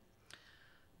freshmen.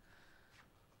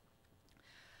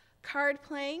 Card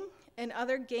playing and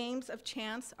other games of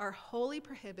chance are wholly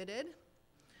prohibited.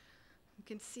 You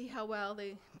can see how well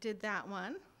they did that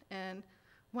one. And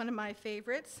one of my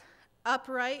favorites,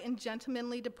 upright and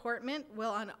gentlemanly deportment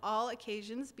will on all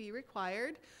occasions be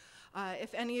required.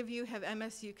 If any of you have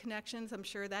MSU connections, I'm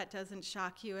sure that doesn't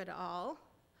shock you at all.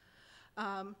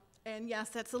 And yes,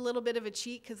 that's a little bit of a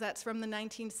cheat because that's from the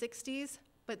 1960s,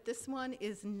 but this one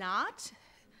is not.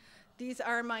 These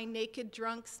are my naked,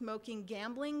 drunk, smoking,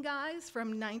 gambling guys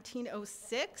from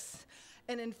 1906.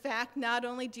 And in fact, not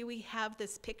only do we have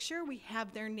this picture, we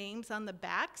have their names on the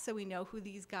back so we know who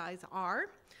these guys are.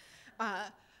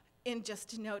 And just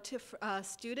to note to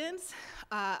students,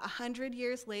 100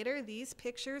 years later, these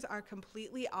pictures are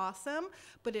completely awesome,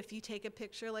 but if you take a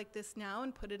picture like this now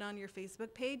and put it on your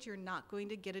Facebook page, you're not going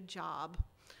to get a job.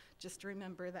 Just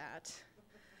remember that.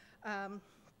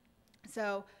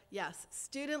 So yes,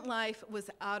 student life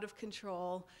was out of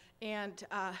control, and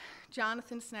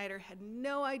Jonathan Snyder had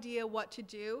no idea what to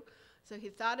do, so he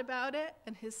thought about it,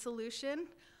 and his solution,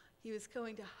 he was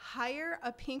going to hire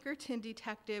a Pinkerton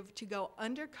detective to go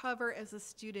undercover as a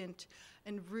student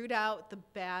and root out the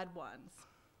bad ones.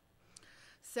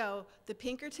 So the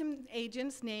Pinkerton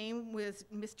agent's name was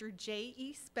Mr.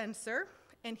 J.E. Spencer,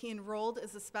 and he enrolled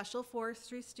as a special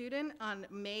forestry student on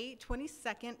May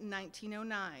 22nd,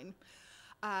 1909.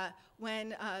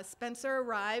 When Spencer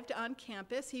arrived on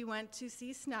campus, he went to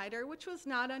see Snyder, which was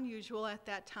not unusual at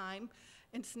that time.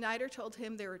 And Snyder told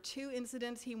him there were 2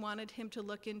 incidents he wanted him to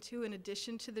look into in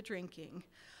addition to the drinking.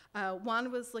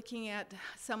 One was looking at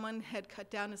someone had cut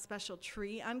down a special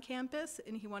tree on campus,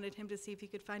 and he wanted him to see if he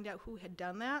could find out who had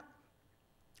done that.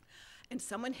 And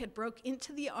someone had broke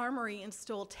into the armory and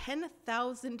stole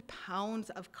 10,000 pounds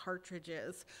of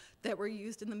cartridges that were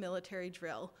used in the military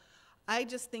drill. I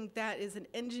just think that is an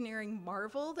engineering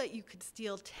marvel that you could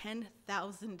steal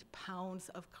 10,000 pounds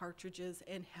of cartridges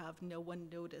and have no one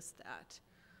notice that.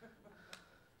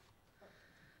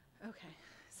 Okay,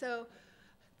 so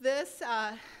this,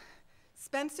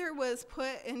 Spencer was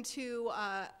put into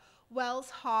Wells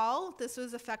Hall. This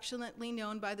was affectionately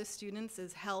known by the students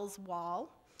as Hell's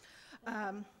Wall.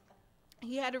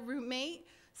 He had a roommate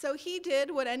So he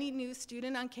did what any new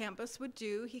student on campus would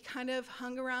do. He kind of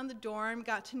hung around the dorm,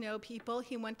 got to know people.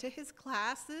 He went to his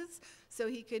classes so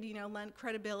he could, lend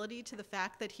credibility to the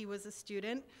fact that he was a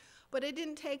student. But it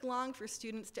didn't take long for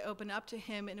students to open up to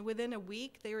him, and within a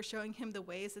week, they were showing him the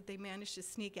ways that they managed to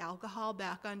sneak alcohol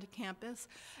back onto campus,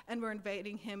 and were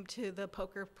inviting him to the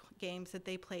poker games that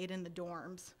they played in the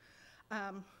dorms.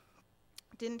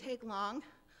 Didn't take long.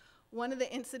 One of the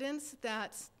incidents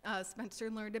that Spencer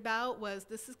learned about was,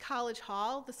 this is College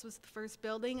Hall. This was the first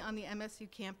building on the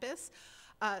MSU campus.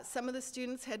 Some of the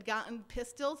students had gotten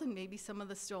pistols and maybe some of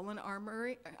the stolen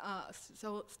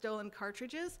stolen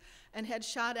cartridges, and had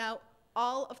shot out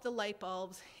all of the light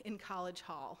bulbs in College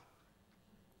Hall.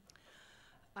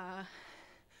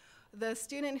 The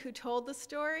student who told the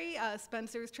story,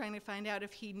 Spencer was trying to find out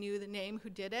if he knew the name who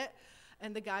did it,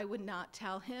 and the guy would not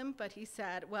tell him, but he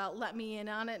said, well, let me in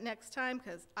on it next time,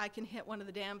 because I can hit one of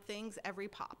the damn things every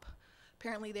pop.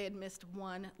 Apparently they had missed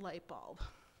one light bulb.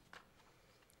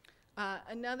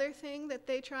 Another thing that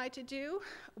they tried to do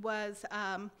was,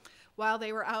 while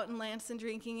they were out in Lansing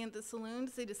drinking in the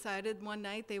saloons, they decided one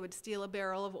night they would steal a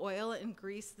barrel of oil and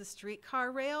grease the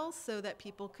streetcar rails so that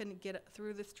people couldn't get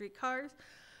through the streetcars.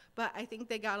 But I think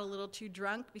they got a little too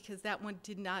drunk, because that one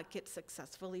did not get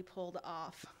successfully pulled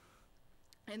off.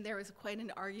 And there was quite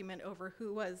an argument over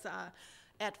who was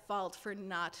at fault for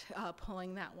not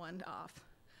pulling that one off.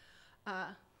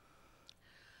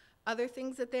 Other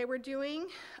things that they were doing,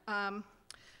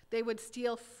 they would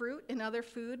steal fruit and other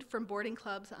food from boarding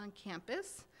clubs on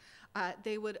campus.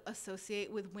 They would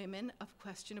associate with women of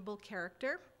questionable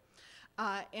character.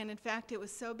 And in fact, it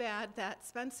was so bad that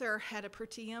Spencer had a per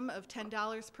diem of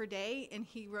 $10 per day, and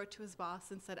he wrote to his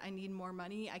boss and said, I need more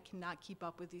money. I cannot keep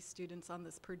up with these students on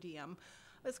this per diem.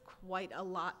 It was quite a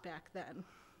lot back then.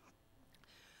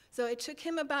 So it took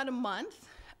him about a month,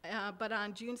 but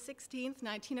on June 16th,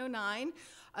 1909,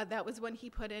 that was when he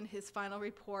put in his final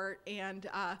report, and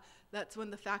that's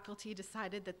when the faculty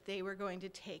decided that they were going to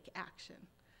take action.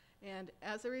 And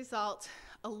as a result,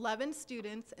 11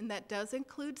 students, and that does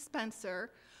include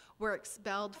Spencer, were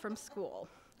expelled from school.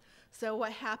 So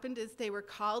what happened is they were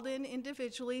called in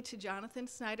individually to Jonathan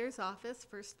Snyder's office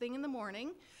first thing in the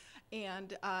morning,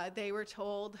 and they were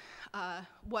told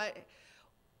what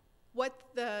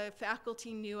the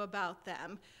faculty knew about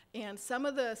them. And some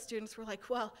of the students were like,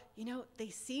 well, they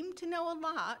seem to know a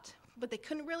lot, but they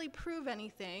couldn't really prove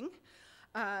anything.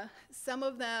 Some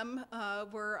of them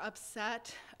were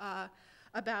upset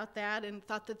about that and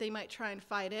thought that they might try and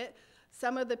fight it.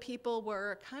 Some of the people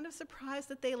were kind of surprised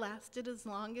that they lasted as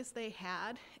long as they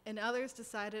had, and others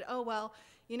decided, oh, well,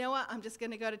 you know what, I'm just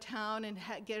going to go to town and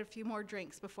get a few more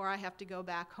drinks before I have to go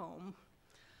back home.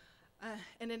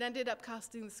 And it ended up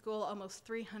costing the school almost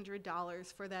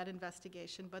 $300 for that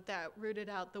investigation, but that rooted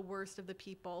out the worst of the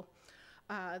people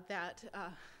that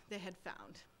they had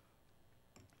found.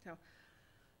 So,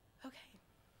 okay.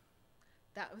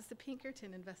 That was the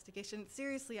Pinkerton investigation.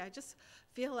 Seriously, I just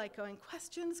feel like going,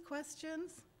 questions?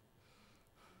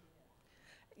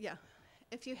 Yeah,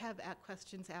 if you have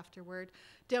questions afterward,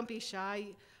 don't be shy.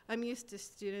 I'm used to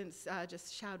students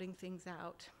just shouting things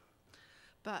out.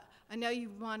 But I know you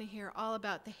want to hear all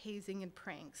about the hazing and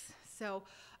pranks. So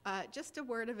just a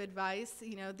word of advice,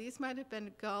 these might have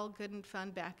been all good and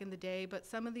fun back in the day, but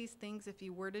some of these things, if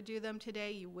you were to do them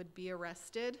today, you would be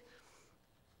arrested.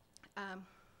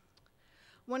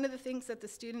 One of the things that the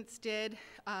students did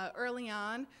early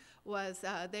on was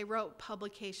they wrote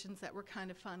publications that were kind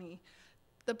of funny.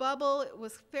 The Bubble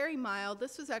was very mild.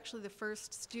 This was actually the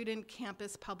first student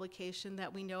campus publication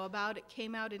that we know about. It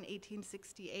came out in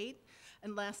 1868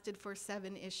 and lasted for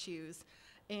 7 issues.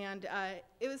 And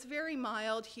it was very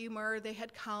mild humor. They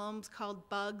had columns called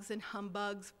Bugs and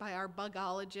Humbugs by our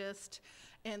bugologist.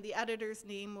 And the editor's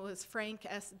name was Frank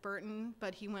S. Burton,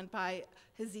 but he went by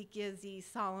Hezekiah Z.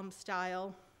 Solemn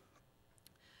Style.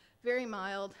 Very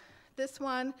mild. This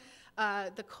one,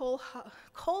 the Cole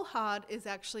Hod is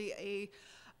actually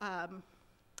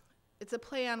it's a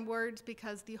play on words,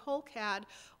 because the whole CAD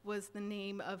was the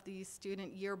name of the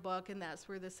student yearbook, and that's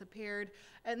where this appeared.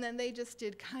 And then they just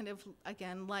did kind of,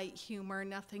 again, light humor,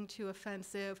 nothing too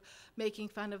offensive, making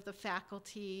fun of the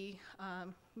faculty,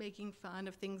 making fun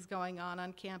of things going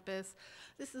on campus.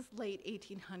 This is late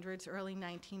 1800s, early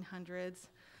 1900s.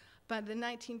 By the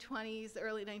 1920s,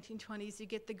 early 1920s, you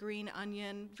get the Green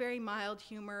Onion, very mild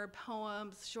humor,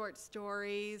 poems, short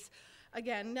stories.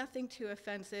 Again, nothing too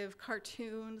offensive,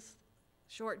 cartoons,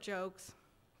 short jokes.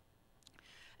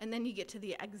 And then you get to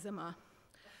the Eczema.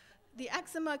 The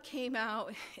Eczema came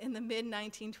out in the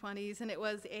mid-1920s, and it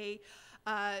was a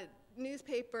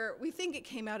newspaper, we think it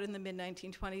came out in the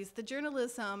mid-1920s. The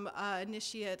journalism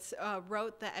initiates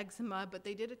wrote the eczema, but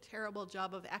they did a terrible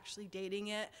job of actually dating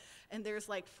it. And there's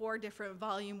like 4 different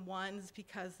volume 1s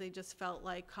because they just felt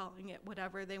like calling it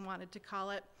whatever they wanted to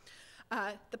call it.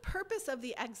 The purpose of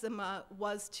the eczema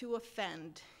was to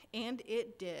offend, and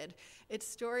it did. Its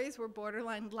stories were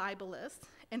borderline libelous.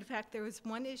 In fact, there was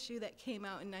one issue that came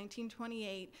out in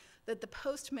 1928 that the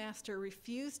postmaster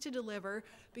refused to deliver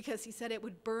because he said it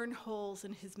would burn holes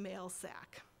in his mail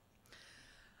sack.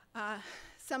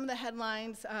 Some of the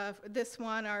headlines of this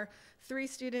one are 3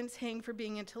 students hanged for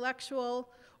being intellectual,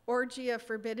 orgy of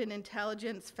forbidden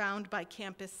intelligence found by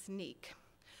campus sneak.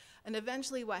 And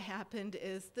eventually what happened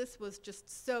is this was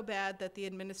just so bad that the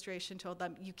administration told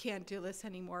them, you can't do this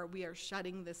anymore, we are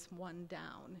shutting this one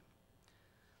down.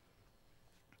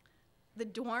 The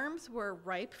dorms were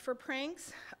ripe for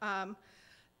pranks. The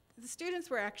students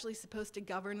were actually supposed to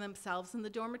govern themselves in the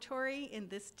dormitory, and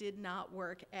this did not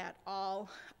work at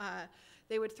all.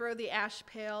 They would throw the ash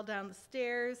pail down the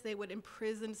stairs. They would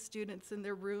imprison students in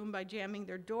their room by jamming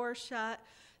their door shut.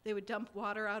 They would dump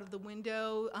water out of the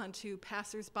window onto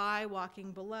passersby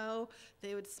walking below.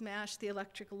 They would smash the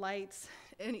electric lights,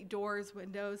 any doors,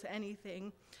 windows,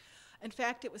 anything. In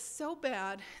fact, it was so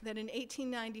bad that in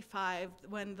 1895,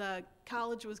 when the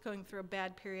college was going through a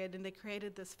bad period and they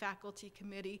created this faculty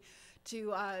committee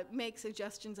to make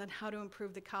suggestions on how to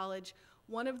improve the college,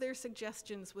 one of their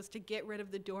suggestions was to get rid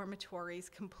of the dormitories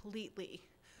completely.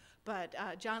 But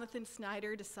Jonathan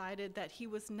Snyder decided that he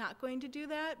was not going to do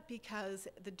that because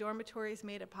the dormitories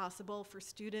made it possible for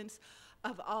students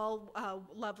of all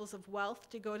levels of wealth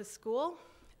to go to school.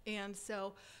 And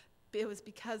so it was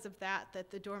because of that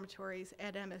that the dormitories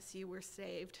at MSU were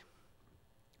saved.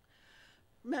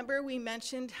 Remember we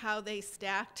mentioned how they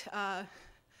stacked the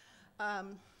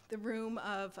room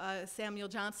of Samuel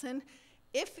Johnson?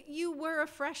 If you were a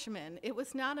freshman, it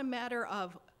was not a matter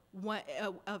of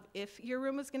if your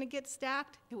room was going to get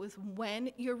stacked, it was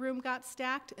when your room got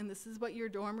stacked, and this is what your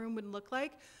dorm room would look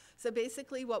like. So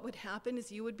basically what would happen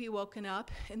is you would be woken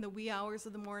up in the wee hours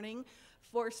of the morning,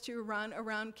 forced to run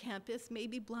around campus,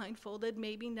 maybe blindfolded,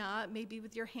 maybe not, maybe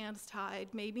with your hands tied,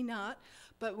 maybe not.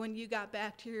 But when you got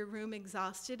back to your room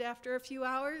exhausted after a few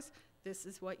hours, this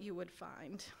is what you would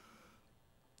find.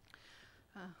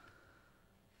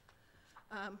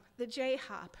 The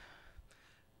J-hop.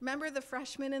 Remember the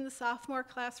freshman and the sophomore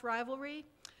class rivalry?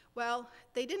 Well,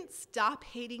 they didn't stop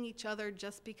hating each other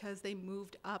just because they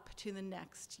moved up to the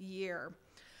next year.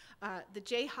 The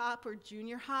J-hop or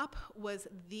junior hop was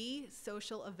the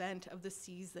social event of the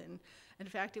season. In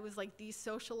fact, it was like the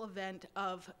social event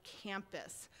of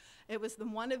campus. It was the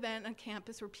one event on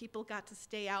campus where people got to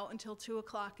stay out until 2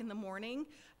 o'clock in the morning.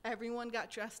 Everyone got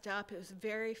dressed up. It was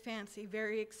very fancy,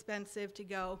 very expensive to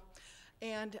go.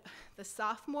 And the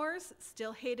sophomores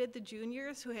still hated the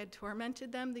juniors who had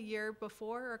tormented them the year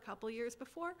before or a couple years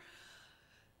before.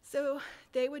 So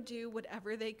they would do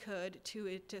whatever they could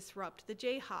to disrupt the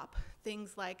J-hop.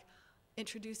 Things like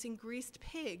introducing greased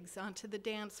pigs onto the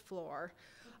dance floor,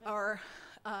 or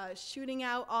shooting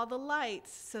out all the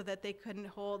lights so that they couldn't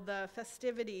hold the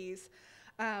festivities.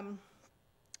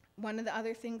 One of the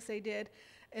other things they did,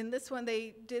 in this one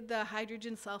they did the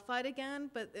hydrogen sulfide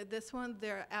again, but this one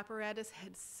their apparatus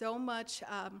had so much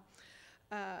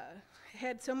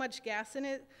gas in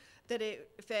it that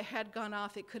if it had gone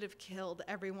off, it could have killed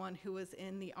everyone who was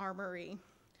in the armory.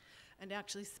 And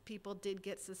actually, people did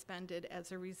get suspended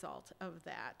as a result of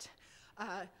that.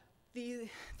 The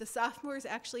sophomores,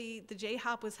 actually, the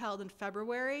J-hop was held in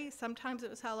February. Sometimes it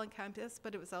was held on campus,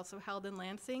 but it was also held in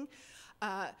Lansing.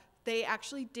 They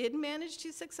actually did manage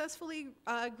to successfully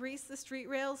grease the street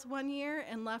rails one year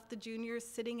and left the juniors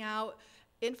sitting out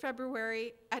in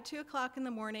February at 2 o'clock in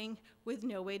the morning with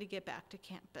no way to get back to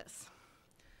campus.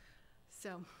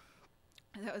 So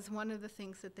that was one of the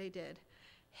things that they did.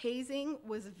 Hazing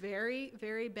was very,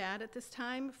 very bad at this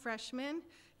time. Freshmen,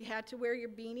 you had to wear your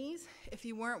beanies. If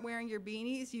you weren't wearing your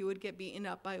beanies, you would get beaten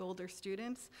up by older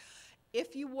students.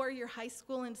 If you wore your high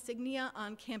school insignia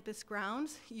on campus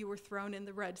grounds, you were thrown in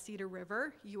the Red Cedar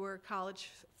River. You were a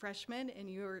college freshman, and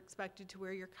you were expected to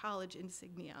wear your college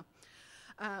insignia.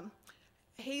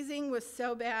 Hazing was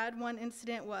so bad. One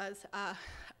incident was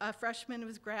a freshman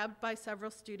was grabbed by several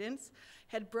students,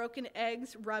 had broken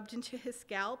eggs rubbed into his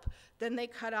scalp, then they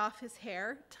cut off his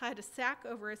hair, tied a sack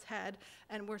over his head,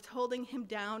 and were holding him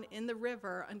down in the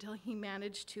river until he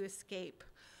managed to escape.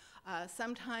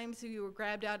 Sometimes you were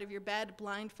grabbed out of your bed,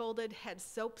 blindfolded, had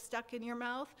soap stuck in your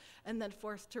mouth, and then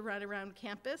forced to run around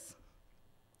campus.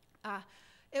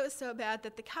 It was so bad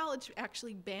that the college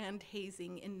actually banned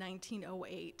hazing in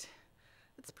 1908.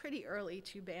 it's pretty early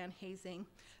to ban hazing.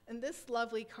 And this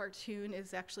lovely cartoon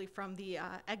is actually from the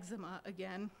eczema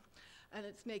again, and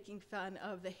it's making fun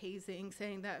of the hazing,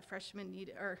 saying that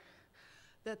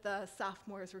that the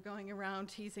sophomores were going around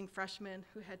teasing freshmen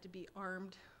who had to be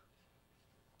armed.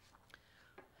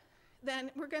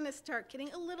 Then we're going to start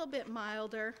getting a little bit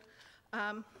milder.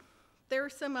 There were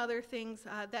some other things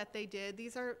that they did.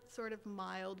 These are sort of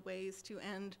mild ways to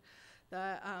end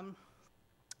the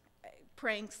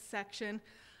pranks section.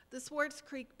 The Swartz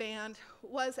Creek Band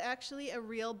was actually a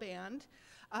real band,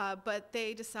 but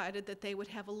they decided that they would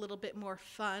have a little bit more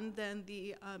fun than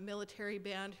the military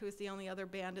band, who was the only other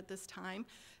band at this time.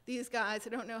 These guys, I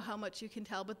don't know how much you can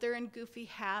tell, but they're in goofy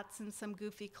hats and some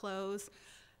goofy clothes.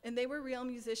 And they were real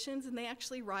musicians, and they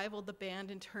actually rivaled the band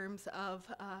in terms of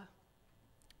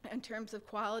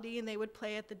quality, and they would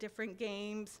play at the different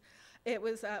games. It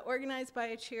was organized by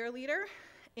a cheerleader,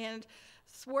 and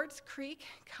Swartz Creek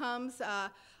comes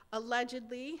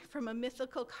allegedly from a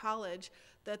mythical college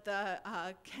that the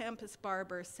campus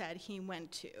barber said he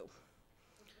went to.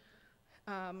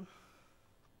 And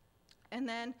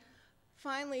then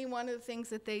finally, one of the things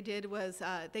that they did was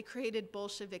they created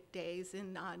Bolshevik Days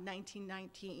in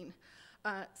 1919.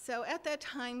 So at that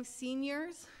time,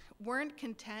 seniors weren't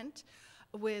content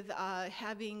with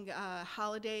having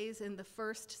holidays in the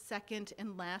first, second,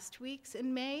 and last weeks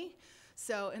in May.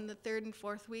 So in the third and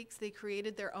fourth weeks, they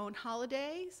created their own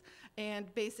holidays,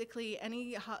 and basically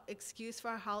any excuse for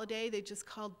a holiday, they just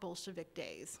called Bolshevik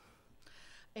Days.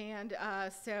 And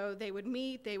so they would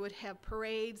meet, they would have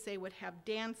parades, they would have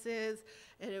dances,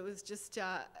 and it was just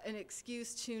an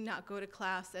excuse to not go to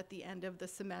class at the end of the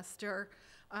semester.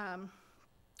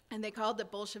 And they called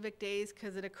it Bolshevik Days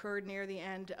because it occurred near the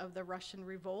end of the Russian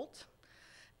Revolt.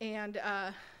 And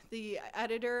the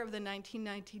editor of the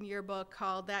 1919 yearbook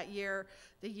called that year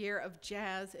the year of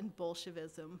jazz and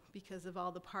Bolshevism because of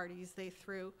all the parties they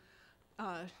threw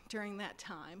during that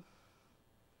time.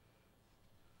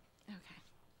 Okay.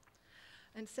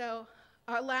 And so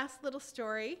our last little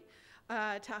story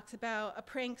talks about a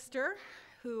prankster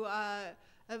who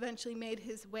eventually made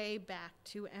his way back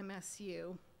to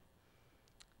MSU.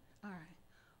 All right,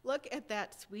 look at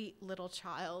that sweet little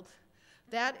child.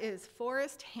 That is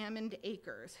Forrest Hammond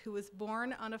Akers, who was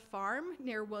born on a farm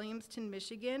near Williamston,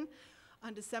 Michigan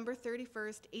on December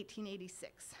 31st,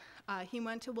 1886. He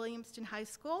went to Williamston High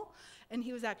School, and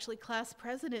he was actually class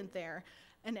president there.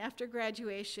 And after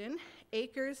graduation,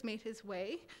 Akers made his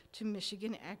way to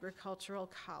Michigan Agricultural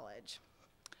College.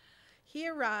 He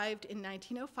arrived in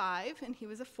 1905, and he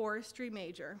was a forestry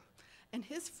major. And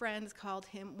his friends called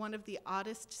him one of the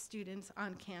oddest students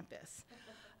on campus.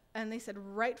 And they said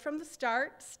right from the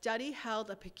start, study held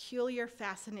a peculiar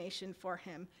fascination for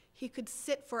him. He could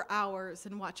sit for hours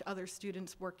and watch other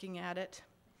students working at it.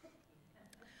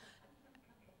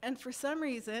 And for some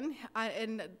reason,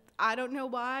 I don't know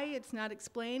why, it's not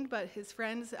explained, but his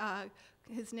friends,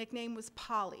 his nickname was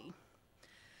Polly.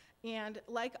 And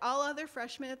like all other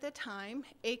freshmen at the time,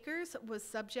 Akers was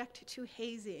subject to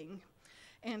hazing.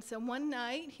 And so one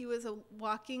night, he was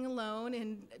walking alone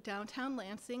in downtown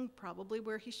Lansing, probably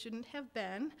where he shouldn't have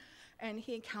been, and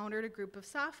he encountered a group of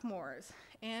sophomores.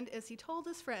 And as he told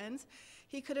his friends,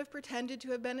 he could have pretended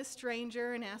to have been a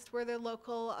stranger and asked where their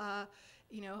local,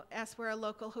 asked where a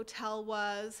local hotel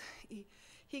was.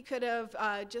 He could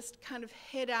have just kind of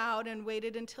hid out and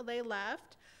waited until they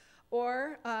left,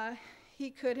 or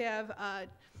he could have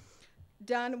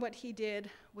done what he did,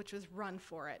 which was run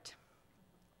for it.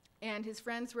 And his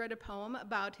friends read a poem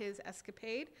about his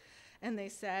escapade, and they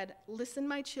said, "Listen,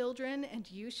 my children,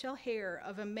 and you shall hear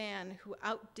of a man who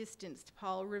outdistanced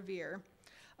Paul Revere.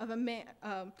 Of a man,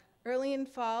 early in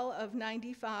fall of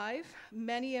 '95,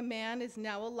 many a man is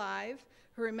now alive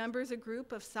who remembers a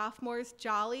group of sophomores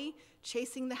jolly,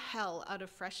 chasing the hell out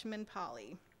of freshman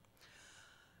Polly."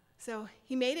 So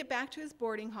he made it back to his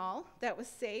boarding hall. That was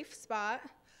safe spot.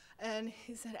 And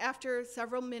he said after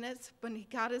several minutes, when he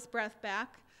got his breath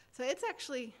back, so it's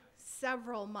actually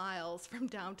several miles from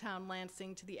downtown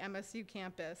Lansing to the MSU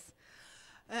campus.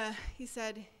 He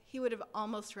said he would have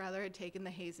almost rather had taken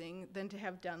the hazing than to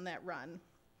have done that run.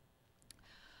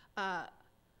 Not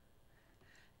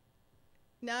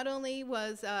only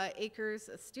was Akers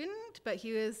a student, but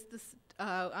he was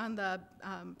on the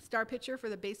star pitcher for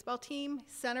the baseball team,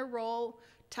 center role,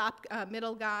 top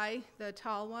middle guy, the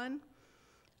tall one.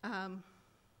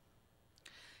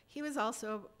 He was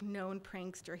also a known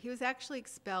prankster. He was actually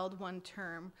expelled one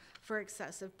term for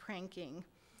excessive pranking.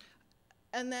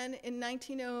 And then in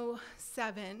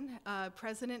 1907,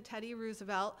 President Teddy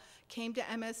Roosevelt came to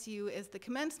MSU as the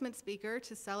commencement speaker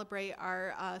to celebrate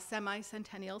our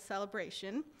semi-centennial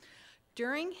celebration.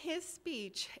 During his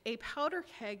speech, a powder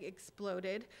keg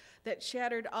exploded that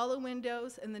shattered all the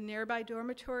windows in the nearby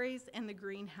dormitories and the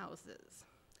greenhouses.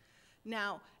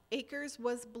 Now, Akers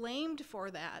was blamed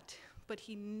for that, but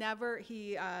he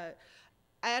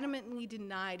adamantly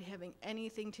denied having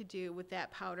anything to do with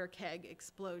that powder keg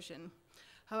explosion.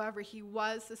 However, he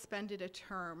was suspended a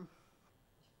term.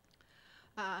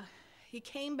 He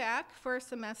came back for a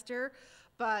semester,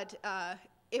 but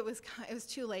it was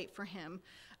too late for him.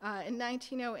 In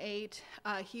 1908,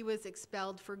 he was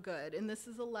expelled for good, and this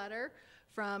is a letter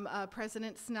from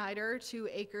President Snyder to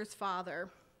Akers' father.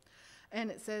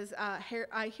 And it says,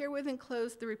 I herewith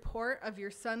enclose the report of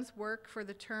your son's work for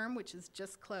the term, which is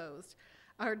just closed.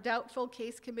 Our doubtful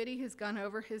case committee has gone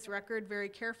over his record very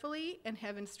carefully and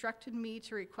have instructed me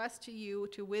to request to you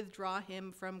to withdraw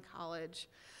him from college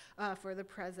for the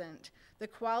present. The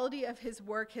quality of his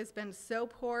work has been so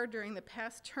poor during the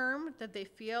past term that they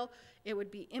feel it would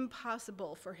be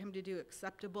impossible for him to do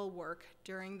acceptable work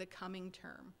during the coming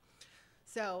term.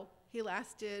 So he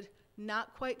lasted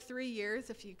not quite 3 years,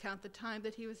 if you count the time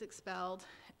that he was expelled,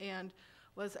 and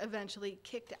was eventually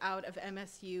kicked out of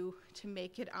MSU to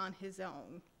make it on his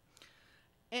own.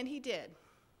 And he did.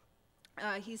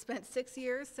 He spent 6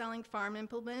 years selling farm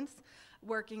implements,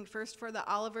 working first for the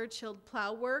Oliver Chilled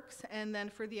Plow Works and then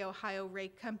for the Ohio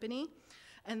Rake Company.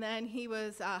 And then he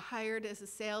was hired as a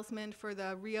salesman for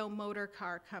the Rio Motor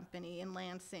Car Company in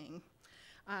Lansing.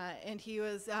 And he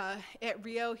was, at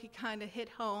Rio, he kind of hit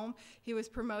home. He was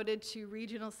promoted to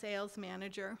regional sales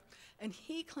manager. And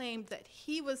he claimed that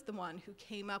he was the one who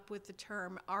came up with the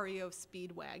term REO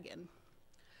Speedwagon.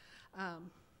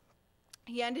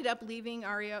 He ended up leaving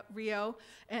Rio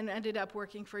and ended up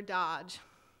working for Dodge.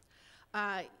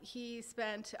 He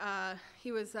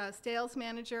was a sales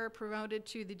manager, promoted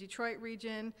to the Detroit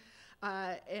region,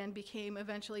 and became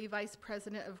eventually vice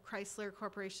president of Chrysler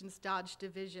Corporation's Dodge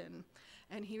division.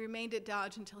 And he remained at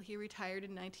Dodge until he retired in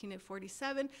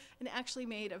 1947 and actually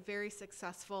made a very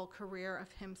successful career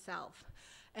of himself.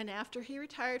 And after he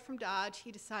retired from Dodge,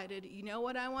 he decided, you know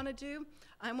what I want to do?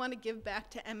 I want to give back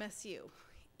to MSU.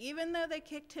 Even though they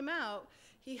kicked him out,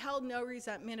 he held no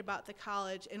resentment about the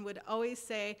college and would always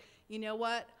say, you know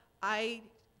what? I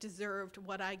deserved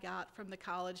what I got from the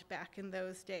college back in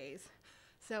those days.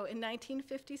 So in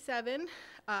 1957,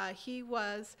 he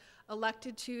was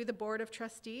elected to the Board of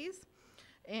Trustees,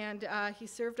 and he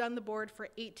served on the board for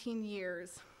 18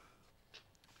 years.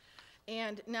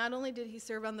 And not only did he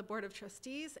serve on the Board of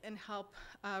Trustees and help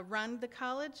run the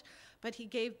college, but he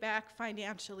gave back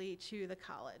financially to the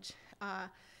college.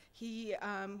 He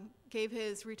gave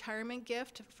his retirement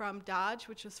gift from Dodge,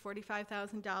 which was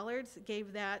 $45,000,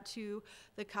 gave that to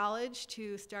the college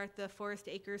to start the Forest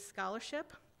Acres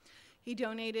Scholarship. He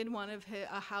donated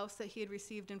a house that he had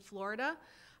received in Florida.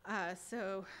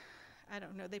 So I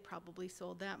don't know, they probably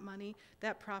sold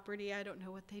that property. I don't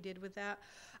know what they did with that.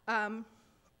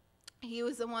 He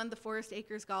was the Forest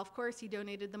Acres Golf Course. He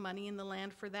donated the money and the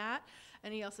land for that.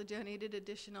 And he also donated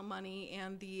additional money,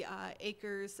 and the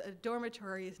Acres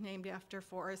dormitory is named after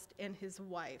Forrest and his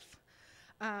wife.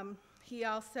 He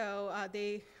also,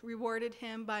 they rewarded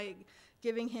him by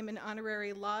giving him an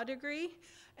honorary law degree.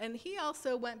 And he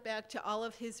also went back to all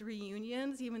of his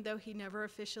reunions, even though he never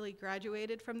officially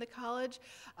graduated from the college.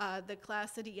 The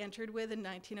class that he entered with in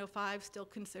 1905 still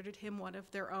considered him one of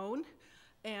their own.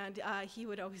 And he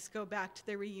would always go back to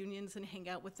their reunions and hang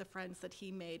out with the friends that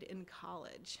he made in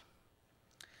college.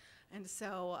 And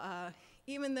so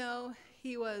even though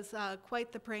he was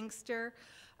quite the prankster,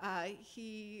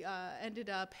 he ended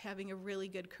up having a really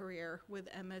good career with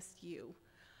MSU.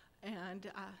 And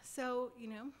so, you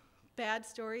know, bad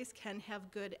stories can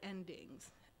have good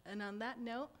endings. And on that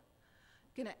note,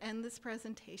 I'm going to end this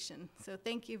presentation. So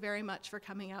thank you very much for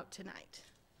coming out tonight.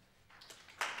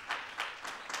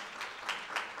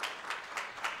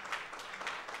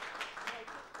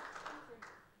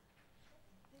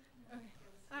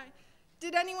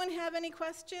 Did anyone have any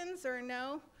questions or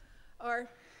no? Or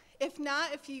if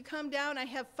not, if you come down, I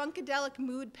have Funkadelic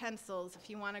mood pencils if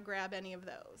you want to grab any of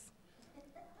those.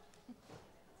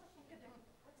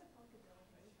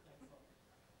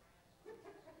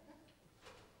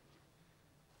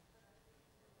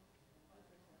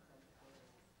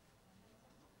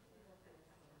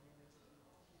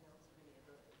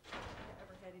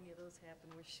 Ever had any of those happen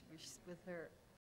with her?